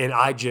 Yeah. And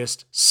I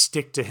just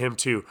stick to him,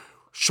 too.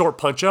 Short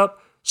punch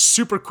up,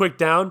 super quick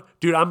down.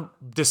 Dude, I'm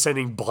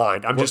descending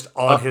blind. I'm just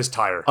on his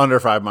tire. Under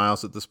 5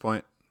 miles at this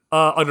point?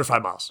 Under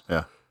 5 miles.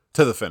 Yeah.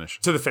 To the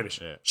finish. To the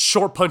finish. Yeah.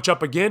 Short punch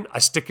up again, I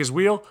stick his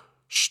wheel.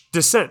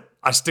 Descent,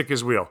 I stick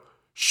his wheel.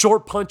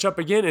 Short punch up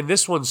again, and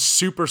this one's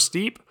super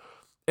steep.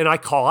 And I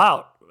call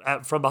out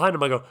from behind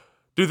him. I go,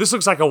 dude, this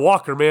looks like a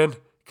walker, man.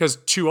 Because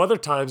 2 other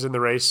times in the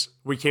race,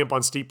 we camp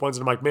on steep ones.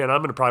 And I'm like, man, I'm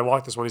going to probably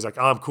walk this one. He's like,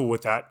 I'm cool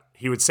with that.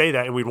 He would say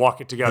that, and we'd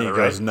walk it together, He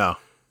goes, no.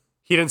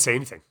 He didn't say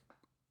anything.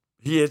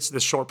 He hits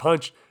this short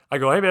punch. I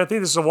go, hey, man, I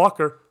think this is a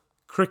walker.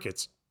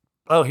 Crickets.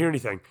 I don't hear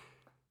anything.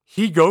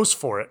 He goes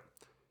for it.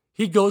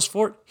 He goes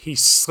for it. He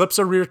slips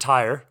a rear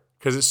tire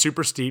because it's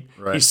super steep.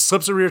 Right. He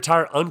slips a rear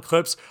tire,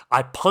 unclips.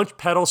 I punch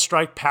pedal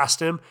strike past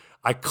him.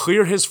 I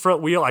clear his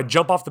front wheel. I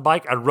jump off the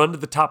bike. I run to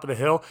the top of the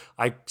hill.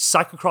 I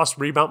cycle across,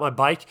 remount my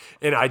bike,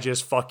 and I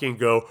just fucking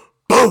go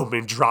boom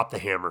and drop the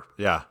hammer.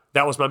 Yeah.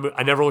 That was my move.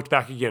 I never looked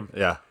back again.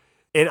 Yeah.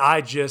 And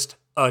I just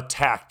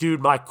attack. Dude,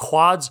 my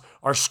quads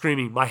are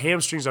screaming. My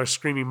hamstrings are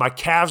screaming. My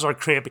calves are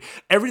cramping.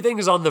 Everything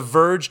is on the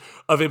verge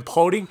of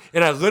imploding.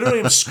 And I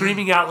literally am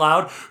screaming out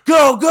loud,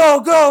 go,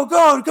 go, go,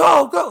 go,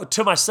 go, go,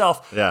 to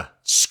myself. Yeah.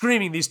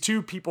 Screaming. These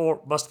two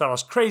people must have thought I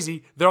was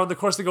crazy. They're on the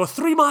course. They go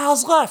 3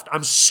 miles left.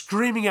 I'm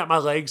screaming at my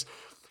legs.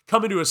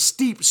 Come into a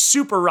steep,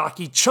 super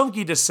rocky,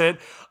 chunky descent.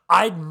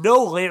 I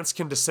know Lance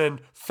can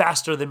descend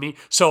faster than me.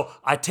 So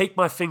I take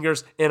my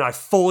fingers and I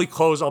fully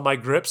close on my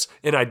grips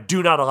and I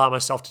do not allow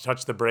myself to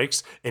touch the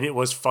brakes. And it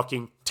was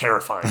fucking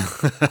terrifying.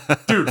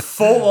 Dude,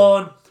 full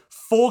on,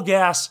 full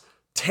gas,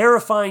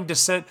 terrifying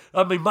descent.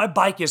 I mean, my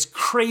bike is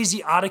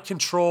crazy out of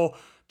control,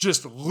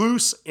 just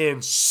loose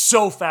and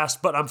so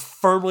fast, but I'm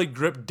firmly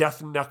gripped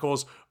death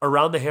knuckles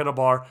around the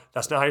handlebar.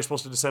 That's not how you're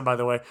supposed to descend, by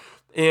the way.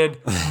 And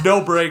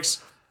no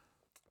brakes.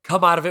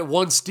 Come out of it,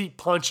 one steep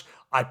punch.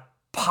 I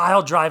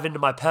pile drive into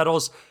my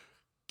pedals,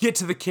 get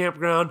to the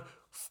campground,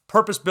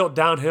 purpose-built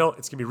downhill.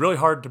 It's going to be really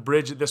hard to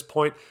bridge at this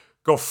point.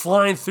 Go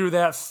flying through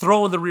that,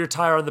 throwing the rear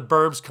tire on the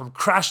berms, come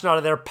crashing out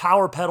of there,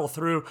 power pedal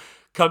through,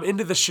 come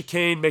into the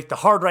chicane, make the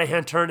hard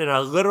right-hand turn, and I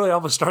literally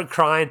almost start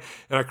crying,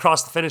 and I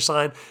cross the finish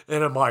line,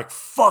 and I'm like,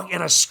 fuck,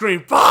 and I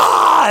scream,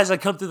 ah! As I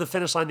come through the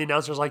finish line. The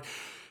announcer's like,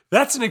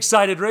 that's an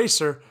excited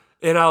racer.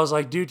 And I was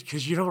like, dude,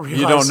 because you don't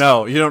realize. You don't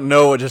know. You don't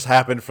know what just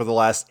happened for the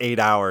last 8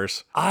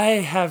 hours. I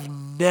have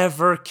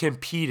never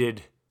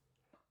competed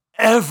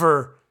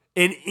ever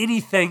in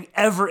anything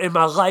ever in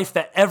my life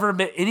that ever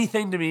meant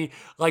anything to me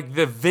like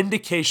the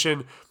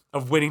vindication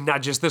of winning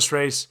not just this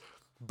race,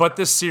 but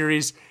this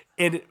series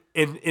in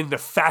the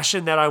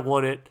fashion that I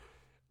won it.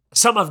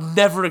 Something I've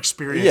never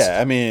experienced.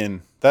 Yeah, I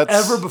mean, that's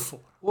ever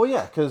before. Well,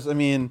 yeah, because I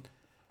mean,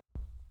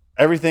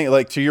 everything,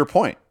 like, to your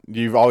point,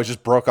 you've always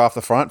just broke off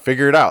the front,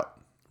 figure it out.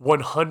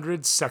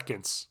 100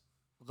 seconds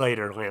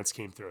later, Lance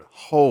came through.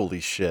 Holy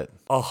shit.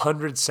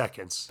 100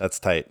 seconds. That's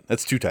tight.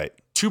 That's too tight.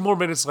 2 more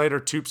minutes later,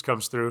 Toops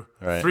comes through.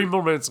 Right. 3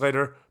 more minutes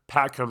later,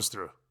 Pat comes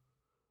through.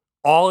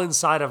 All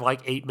inside of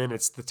like 8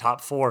 minutes, the top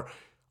 4,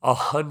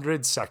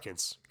 100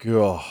 seconds.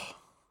 Oh,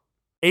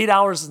 8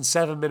 hours and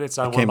 7 minutes.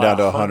 I came down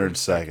to 100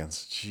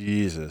 seconds.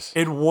 Jesus.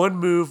 In one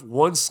move,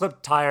 one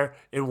slipped tire,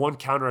 and one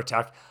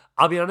counterattack.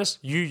 I'll be honest,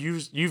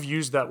 you've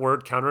used that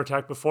word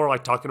counterattack before,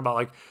 like talking about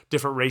like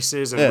different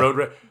races and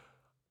road.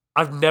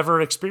 I've never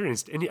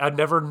experienced any. I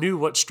never knew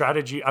what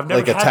strategy. I've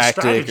never like a had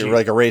tactic strategy. or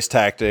like a race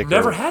tactic.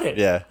 Never had it.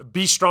 Yeah.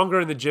 Be stronger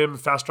in the gym,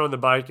 faster on the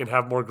bike, and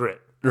have more grit.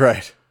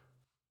 Right.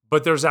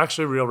 But there's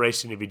actually real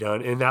racing to be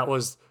done, and that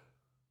was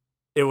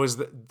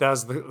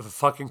the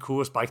fucking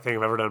coolest bike thing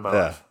I've ever done in my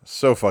life.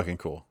 So fucking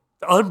cool.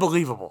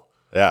 Unbelievable.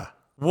 Yeah.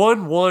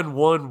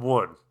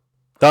 1-1-1-1.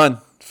 Done.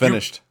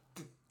 Finished.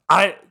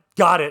 I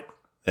got it.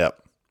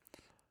 Yep.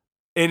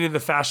 And in the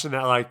fashion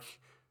that, like,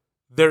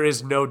 there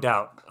is no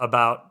doubt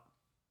about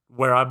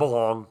where I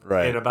belong,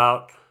 right, and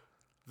about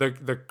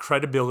the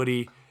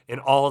credibility and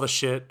all of the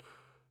shit.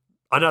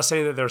 I'm not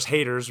saying that there's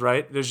haters,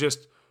 right? There's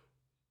just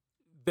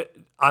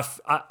I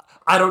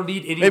don't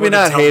need anyone. Maybe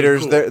not to tell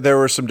haters. me cool. There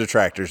were some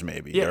detractors,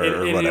 maybe, or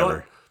whatever. You know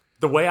what?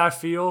 The way I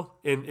feel,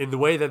 in the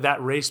way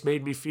that race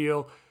made me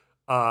feel,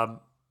 I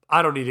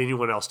don't need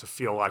anyone else to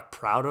feel like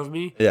proud of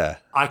me. Yeah,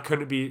 I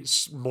couldn't be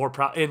more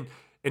proud. And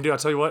dude, I'll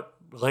tell you what,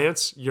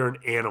 Lance, you're an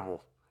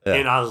animal. Yeah.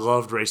 And I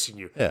loved racing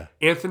you. Yeah.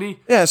 Anthony?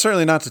 Yeah,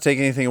 certainly not to take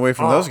anything away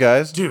from those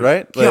guys, dude,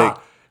 right? Yeah.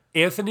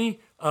 Anthony,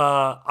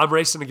 I'm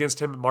racing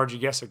against him at Margie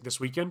Gessick this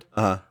weekend.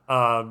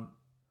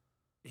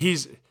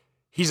 He's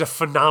a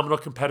phenomenal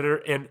competitor,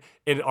 and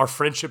our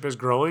friendship is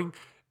growing,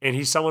 and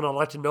he's someone I'd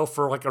like to know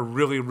for like a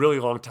really, really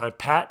long time.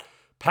 Pat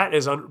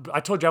is I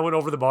told you I went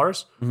over the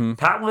bars. Mm-hmm.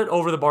 Pat went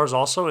over the bars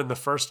also in the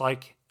first,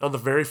 like, on the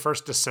very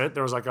first descent,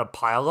 there was like a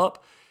pile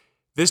up.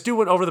 This dude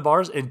went over the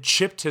bars and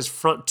chipped his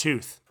front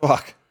tooth.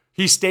 Fuck.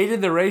 He stayed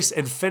in the race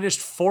and finished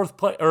 4th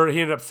place, or he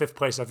ended up 5th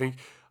place, I think.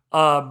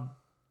 No,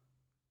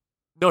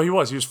 he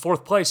was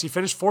 4th place. He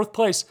finished 4th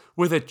place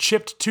with a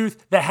chipped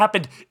tooth that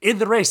happened in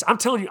the race. I'm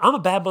telling you, I'm a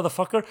bad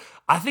motherfucker.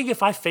 I think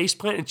if I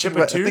faceplant and chip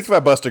a tooth, I think if I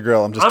bust a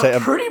grill, I'm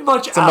pretty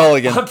much it's a out.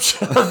 mulligan. I'm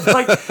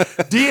like,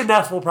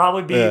 DNF will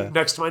probably be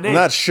next to my name. I'm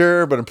not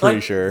sure, but I'm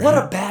pretty sure. What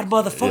a bad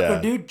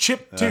motherfucker, dude.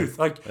 Chipped tooth.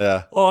 Like,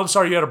 oh, I'm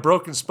sorry, you had a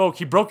broken spoke.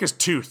 He broke his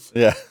tooth.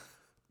 Yeah.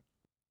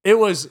 It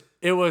was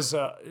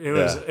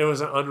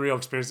an unreal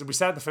experience. We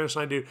sat at the finish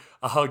line, dude.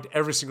 I hugged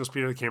every single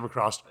speeder that came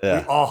across.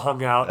 Yeah. We all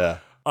hung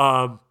out.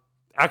 Yeah.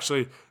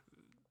 Actually,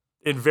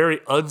 in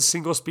very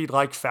unsingle speed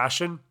like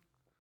fashion,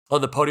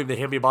 on the podium they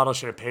hand me a bottle of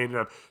champagne and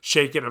I'm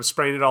shaking, I'm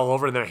spraying it all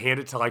over, and then I hand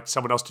it to like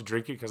someone else to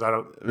drink it because I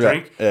don't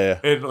drink. Yeah.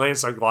 And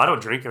Lance's like, well, I don't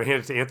drink, and I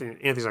hand it to Anthony.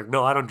 Anthony's like,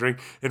 no, I don't drink.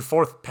 And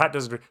 4th, Pat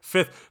doesn't drink.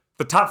 5th,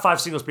 the top 5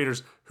 single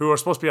speeders who are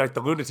supposed to be like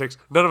the lunatics,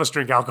 none of us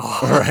drink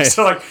alcohol. Right.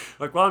 So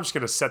well, I'm just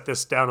going to set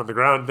this down on the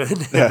ground then.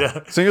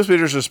 Yeah. Single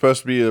speeders are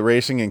supposed to be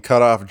racing in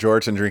cutoff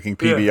jorts and drinking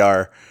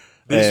PBR.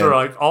 These are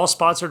like all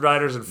sponsored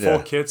riders in full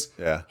kits,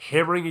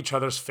 hammering each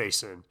other's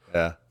face in.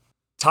 Yeah.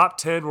 Top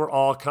 10 were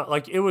all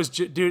it was,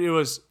 dude, it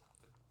was,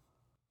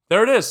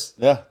 there it is.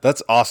 Yeah.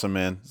 That's awesome,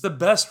 man. It's the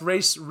best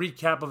race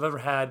recap I've ever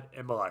had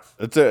in my life.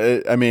 It's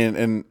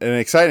and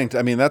exciting.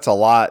 That's a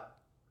lot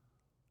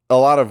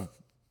of,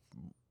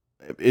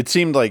 it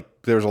seemed like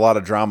there was a lot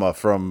of drama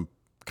from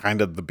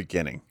kind of the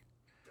beginning.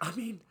 I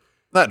mean,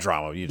 not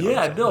drama, you know.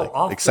 Yeah, no, like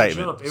off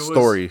excitement, the jump.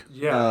 story.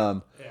 Yeah.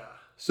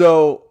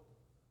 So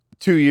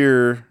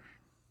 2-year,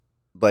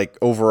 like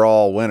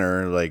overall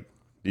winner, like,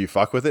 do you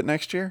fuck with it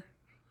next year?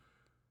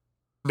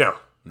 No.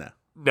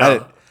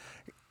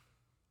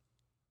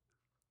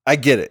 I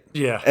get it.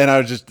 Yeah. And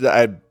I'm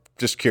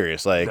just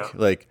curious,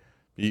 like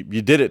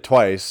you did it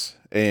twice,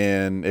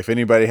 and if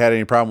anybody had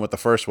any problem with the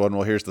first one,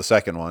 well, here's the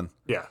second one.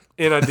 Yeah.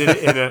 And I did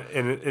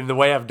it in the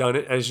way I've done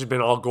it has just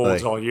been all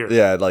golds all year.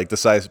 Yeah, like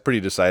pretty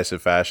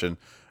decisive fashion.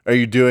 Are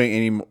you doing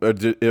any?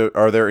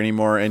 Are there any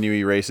more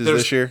NUE races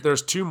this year?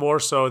 There's 2 more.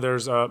 So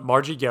there's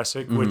Margie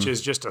Gessick, which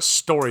is just a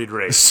storied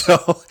race.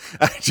 So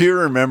I do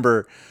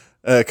remember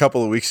a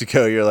couple of weeks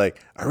ago, you're like,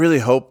 I really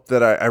hope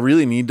that I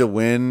really need to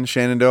win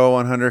Shenandoah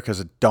 100 because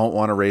I don't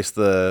want to race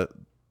the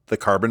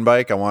carbon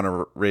bike. I want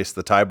to race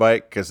the tie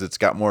bike because it's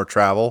got more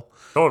travel.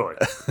 Totally.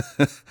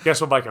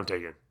 Guess what bike I'm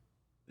taking?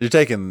 You're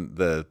taking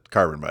the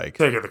carbon bike.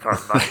 Taking the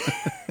carbon bike.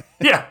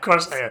 Yeah, of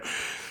course I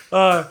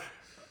am.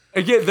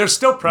 Again, there's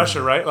still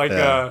pressure, right? Like,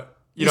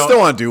 you know, still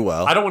want to do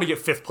well. I don't want to get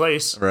 5th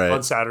place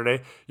on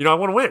Saturday. You know, I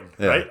want to win,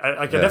 right?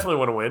 I definitely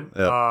want to win.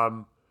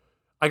 Yeah.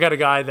 I got a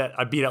guy that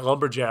I beat at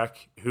Lumberjack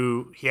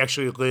who he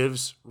actually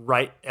lives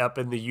right up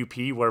in the UP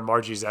where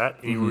Margie's at,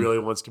 and he really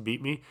wants to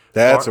beat me.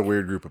 That's a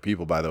weird group of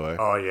people, by the way.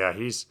 Oh yeah,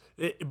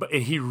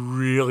 and he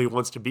really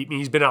wants to beat me.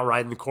 He's been out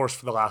riding the course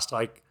for the last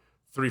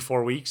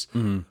 3-4 weeks,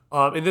 and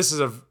this is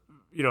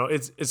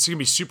it's gonna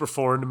be super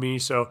foreign to me.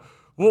 So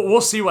we'll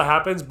see what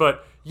happens.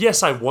 But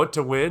yes, I want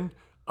to win.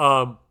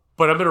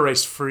 But I'm gonna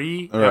race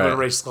free. Right. I'm gonna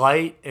race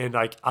light, and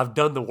I've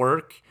done the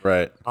work.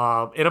 Right. And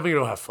I'm gonna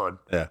go have fun.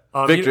 Yeah.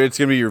 Victory. It's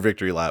gonna be your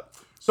victory lap.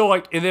 So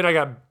and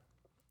then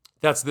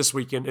that's this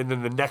weekend, and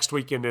then the next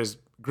weekend is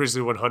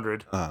Grizzly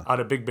 100 out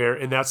of Big Bear,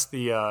 and that's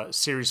the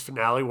series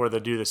finale where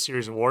they do the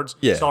series awards.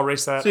 Yeah. So I'll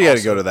race that. So you got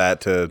to go to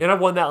that and I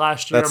won that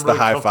last year. That's I'm really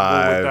the high comfortable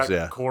fives. with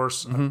that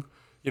course.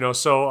 You know,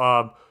 so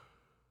I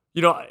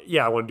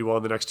want to do well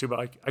in the next 2,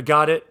 but I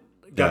got it.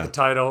 Got the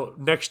title.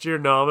 Next year,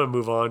 no, I'm going to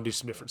move on, do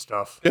some different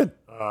stuff. Good.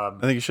 I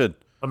think you should.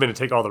 I'm going to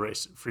take all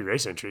the free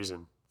race entries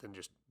and then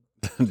just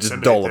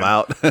just dole them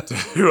out to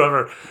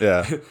whoever.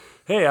 Yeah.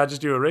 Hey, I'll just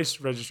do a race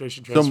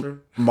registration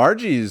transfer. So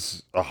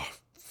Margie's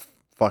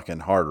fucking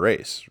hard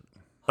race.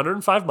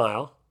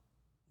 105-mile,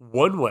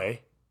 one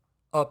way,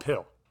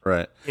 uphill.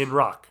 Right. In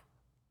rock.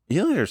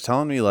 Elia's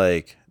telling me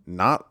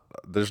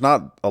there's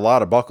not a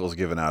lot of buckles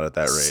given out at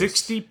that race.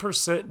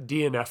 60%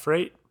 DNF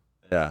rate.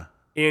 Yeah.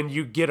 And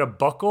you get a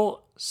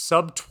buckle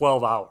sub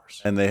 12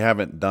 hours. And they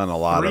haven't done a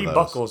lot of those. 3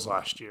 buckles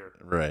last year.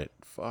 Right.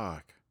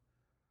 Fuck.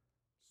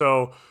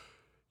 So,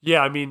 yeah,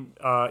 I mean,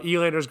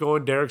 Elander's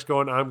going, Derek's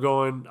going, I'm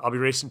going. I'll be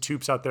racing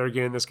tubes out there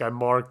again. This guy,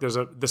 Mark.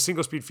 The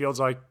single speed field's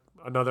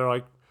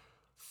another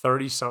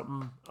 30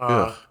 something.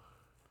 And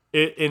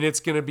it's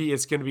gonna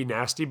be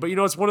nasty. But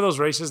it's one of those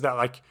races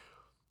that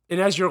and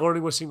as you're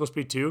learning with single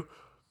speed too,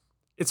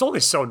 it's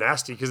only so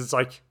nasty because it's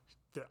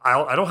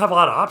I don't have a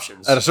lot of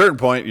options. At a certain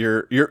point,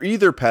 you're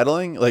either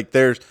pedaling,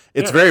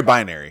 it's very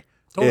binary.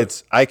 Totally.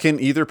 It's I can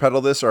either pedal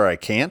this or I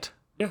can't.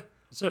 Yeah,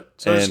 that's it.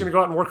 So I'm just gonna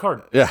go out and work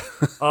hard. Yeah.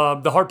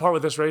 The hard part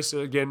with this race,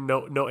 again,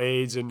 no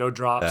aids and no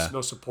drops,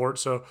 no support.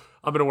 So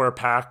I'm gonna wear a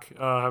pack.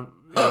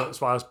 That's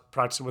why I was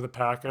practicing with a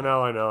pack. I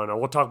know.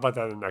 We'll talk about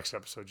that in the next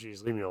episode.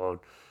 Jeez, leave me alone.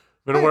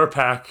 I'm gonna wear a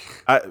pack.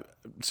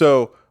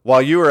 So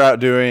while you were out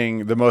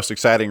doing the most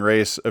exciting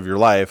race of your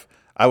life,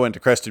 I went to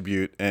Crested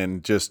Butte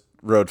and just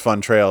rode fun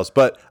trails,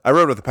 but I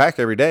rode with a pack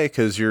every day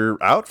because you're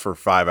out for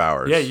 5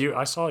 hours. Yeah,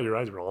 I saw you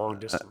ride for a long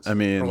distance. I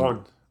mean, for a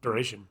long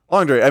duration.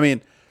 Long duration. I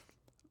mean,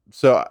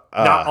 so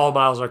not all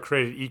miles are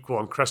created equal,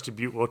 and Crested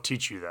Butte will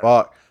teach you that.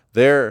 Well,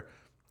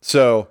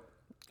 so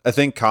I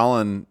think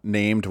Colin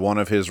named one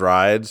of his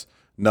rides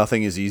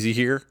 "Nothing is Easy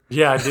Here."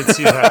 Yeah, I did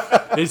see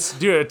that. It's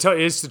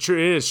the truth.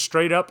 It is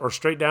straight up or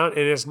straight down,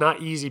 and it's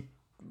not easy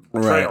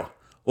trail. Right.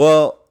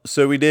 Well,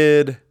 so we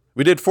did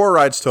 4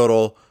 rides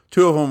total.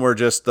 2 of them were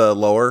just the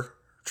lower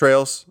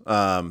trails,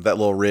 that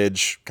little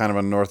ridge kind of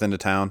on the north end of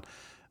town.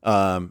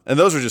 And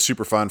those were just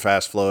super fun,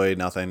 fast flowy,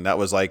 nothing. That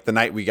was the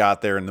night we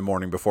got there in the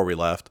morning before we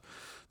left.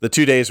 The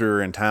 2 days we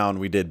were in town,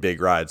 we did big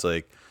rides.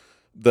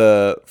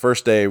 The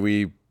first day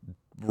we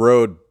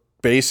rode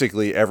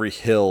basically every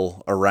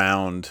hill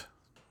around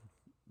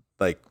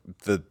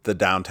the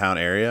downtown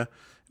area.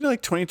 We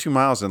did 22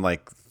 miles and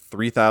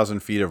 3,000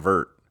 feet of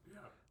vert. Yeah.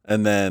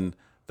 And then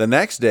the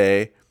next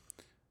day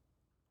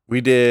We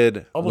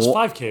did Almost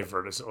 5K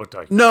Virtus, it looked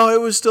like. No, it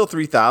was still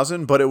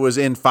 3,000, but it was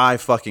in 5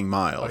 fucking Oh,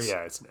 miles. yeah,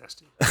 it's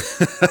nasty.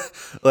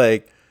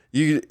 Like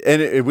we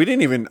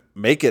didn't even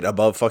make it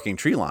above fucking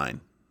tree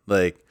line.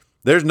 Like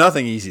there's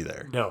nothing easy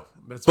there. No.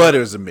 But it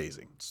was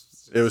amazing.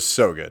 It was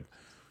so good.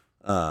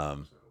 But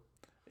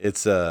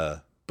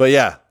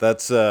yeah,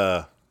 that's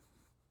some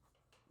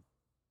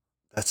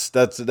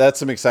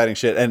exciting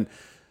shit. And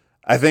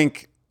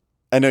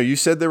I know you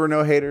said there were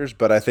no haters,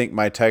 but I think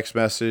my text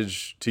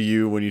message to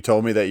you when you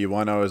told me that you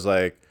won, I was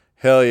like,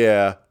 hell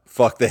yeah,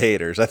 fuck the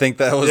haters. I think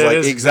that was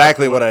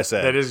exactly what I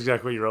said. That is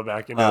exactly what you wrote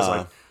back. And I was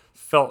like,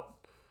 felt,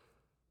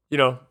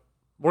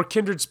 we're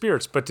kindred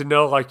spirits, but to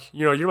know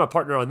you're my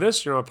partner on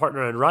this, you're my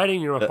partner in writing,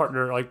 you're my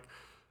partner, like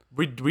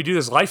we do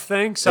this life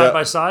thing side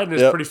by side, and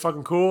it's pretty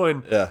fucking cool.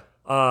 And,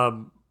 I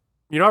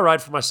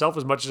ride for myself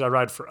as much as I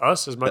ride for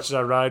us, as much as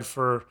I ride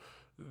for,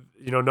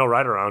 no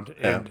ride around.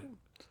 And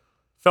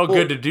felt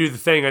good to do the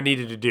thing I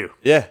needed to do.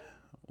 Yeah.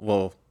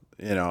 Well,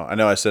 I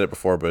know I said it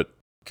before, but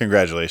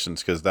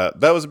congratulations, because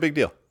that was a big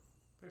deal.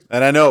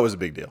 And I know it was a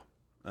big deal.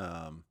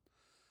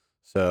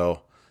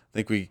 So I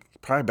think we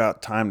probably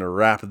about time to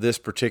wrap this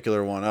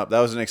particular one up. That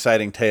was an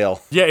exciting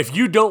tale. Yeah, if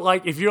you're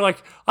like,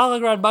 I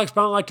like riding bikes,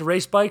 but I don't like to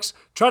race bikes,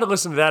 try to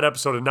listen to that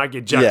episode and not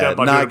get jacked up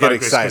on not get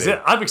excited.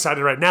 Because I'm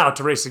excited right now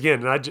to race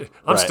again, and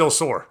I'm still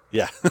sore.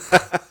 Yeah.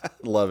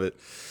 Love it.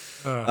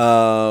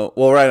 Well,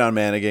 right on,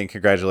 man. Again,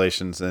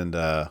 congratulations, and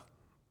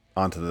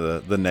on to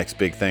the next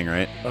big thing,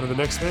 right? On to the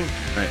next thing.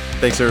 All right.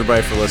 Thanks,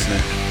 everybody, for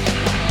listening.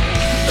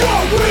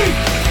 You're weak!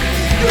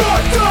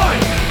 You're done!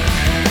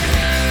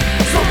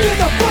 So get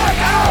the fuck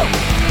out!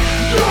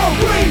 You're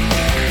weak!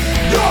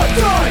 You're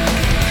done!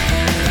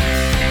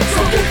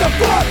 So get the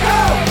fuck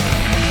out!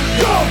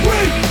 You're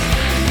weak!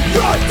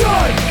 You're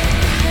done!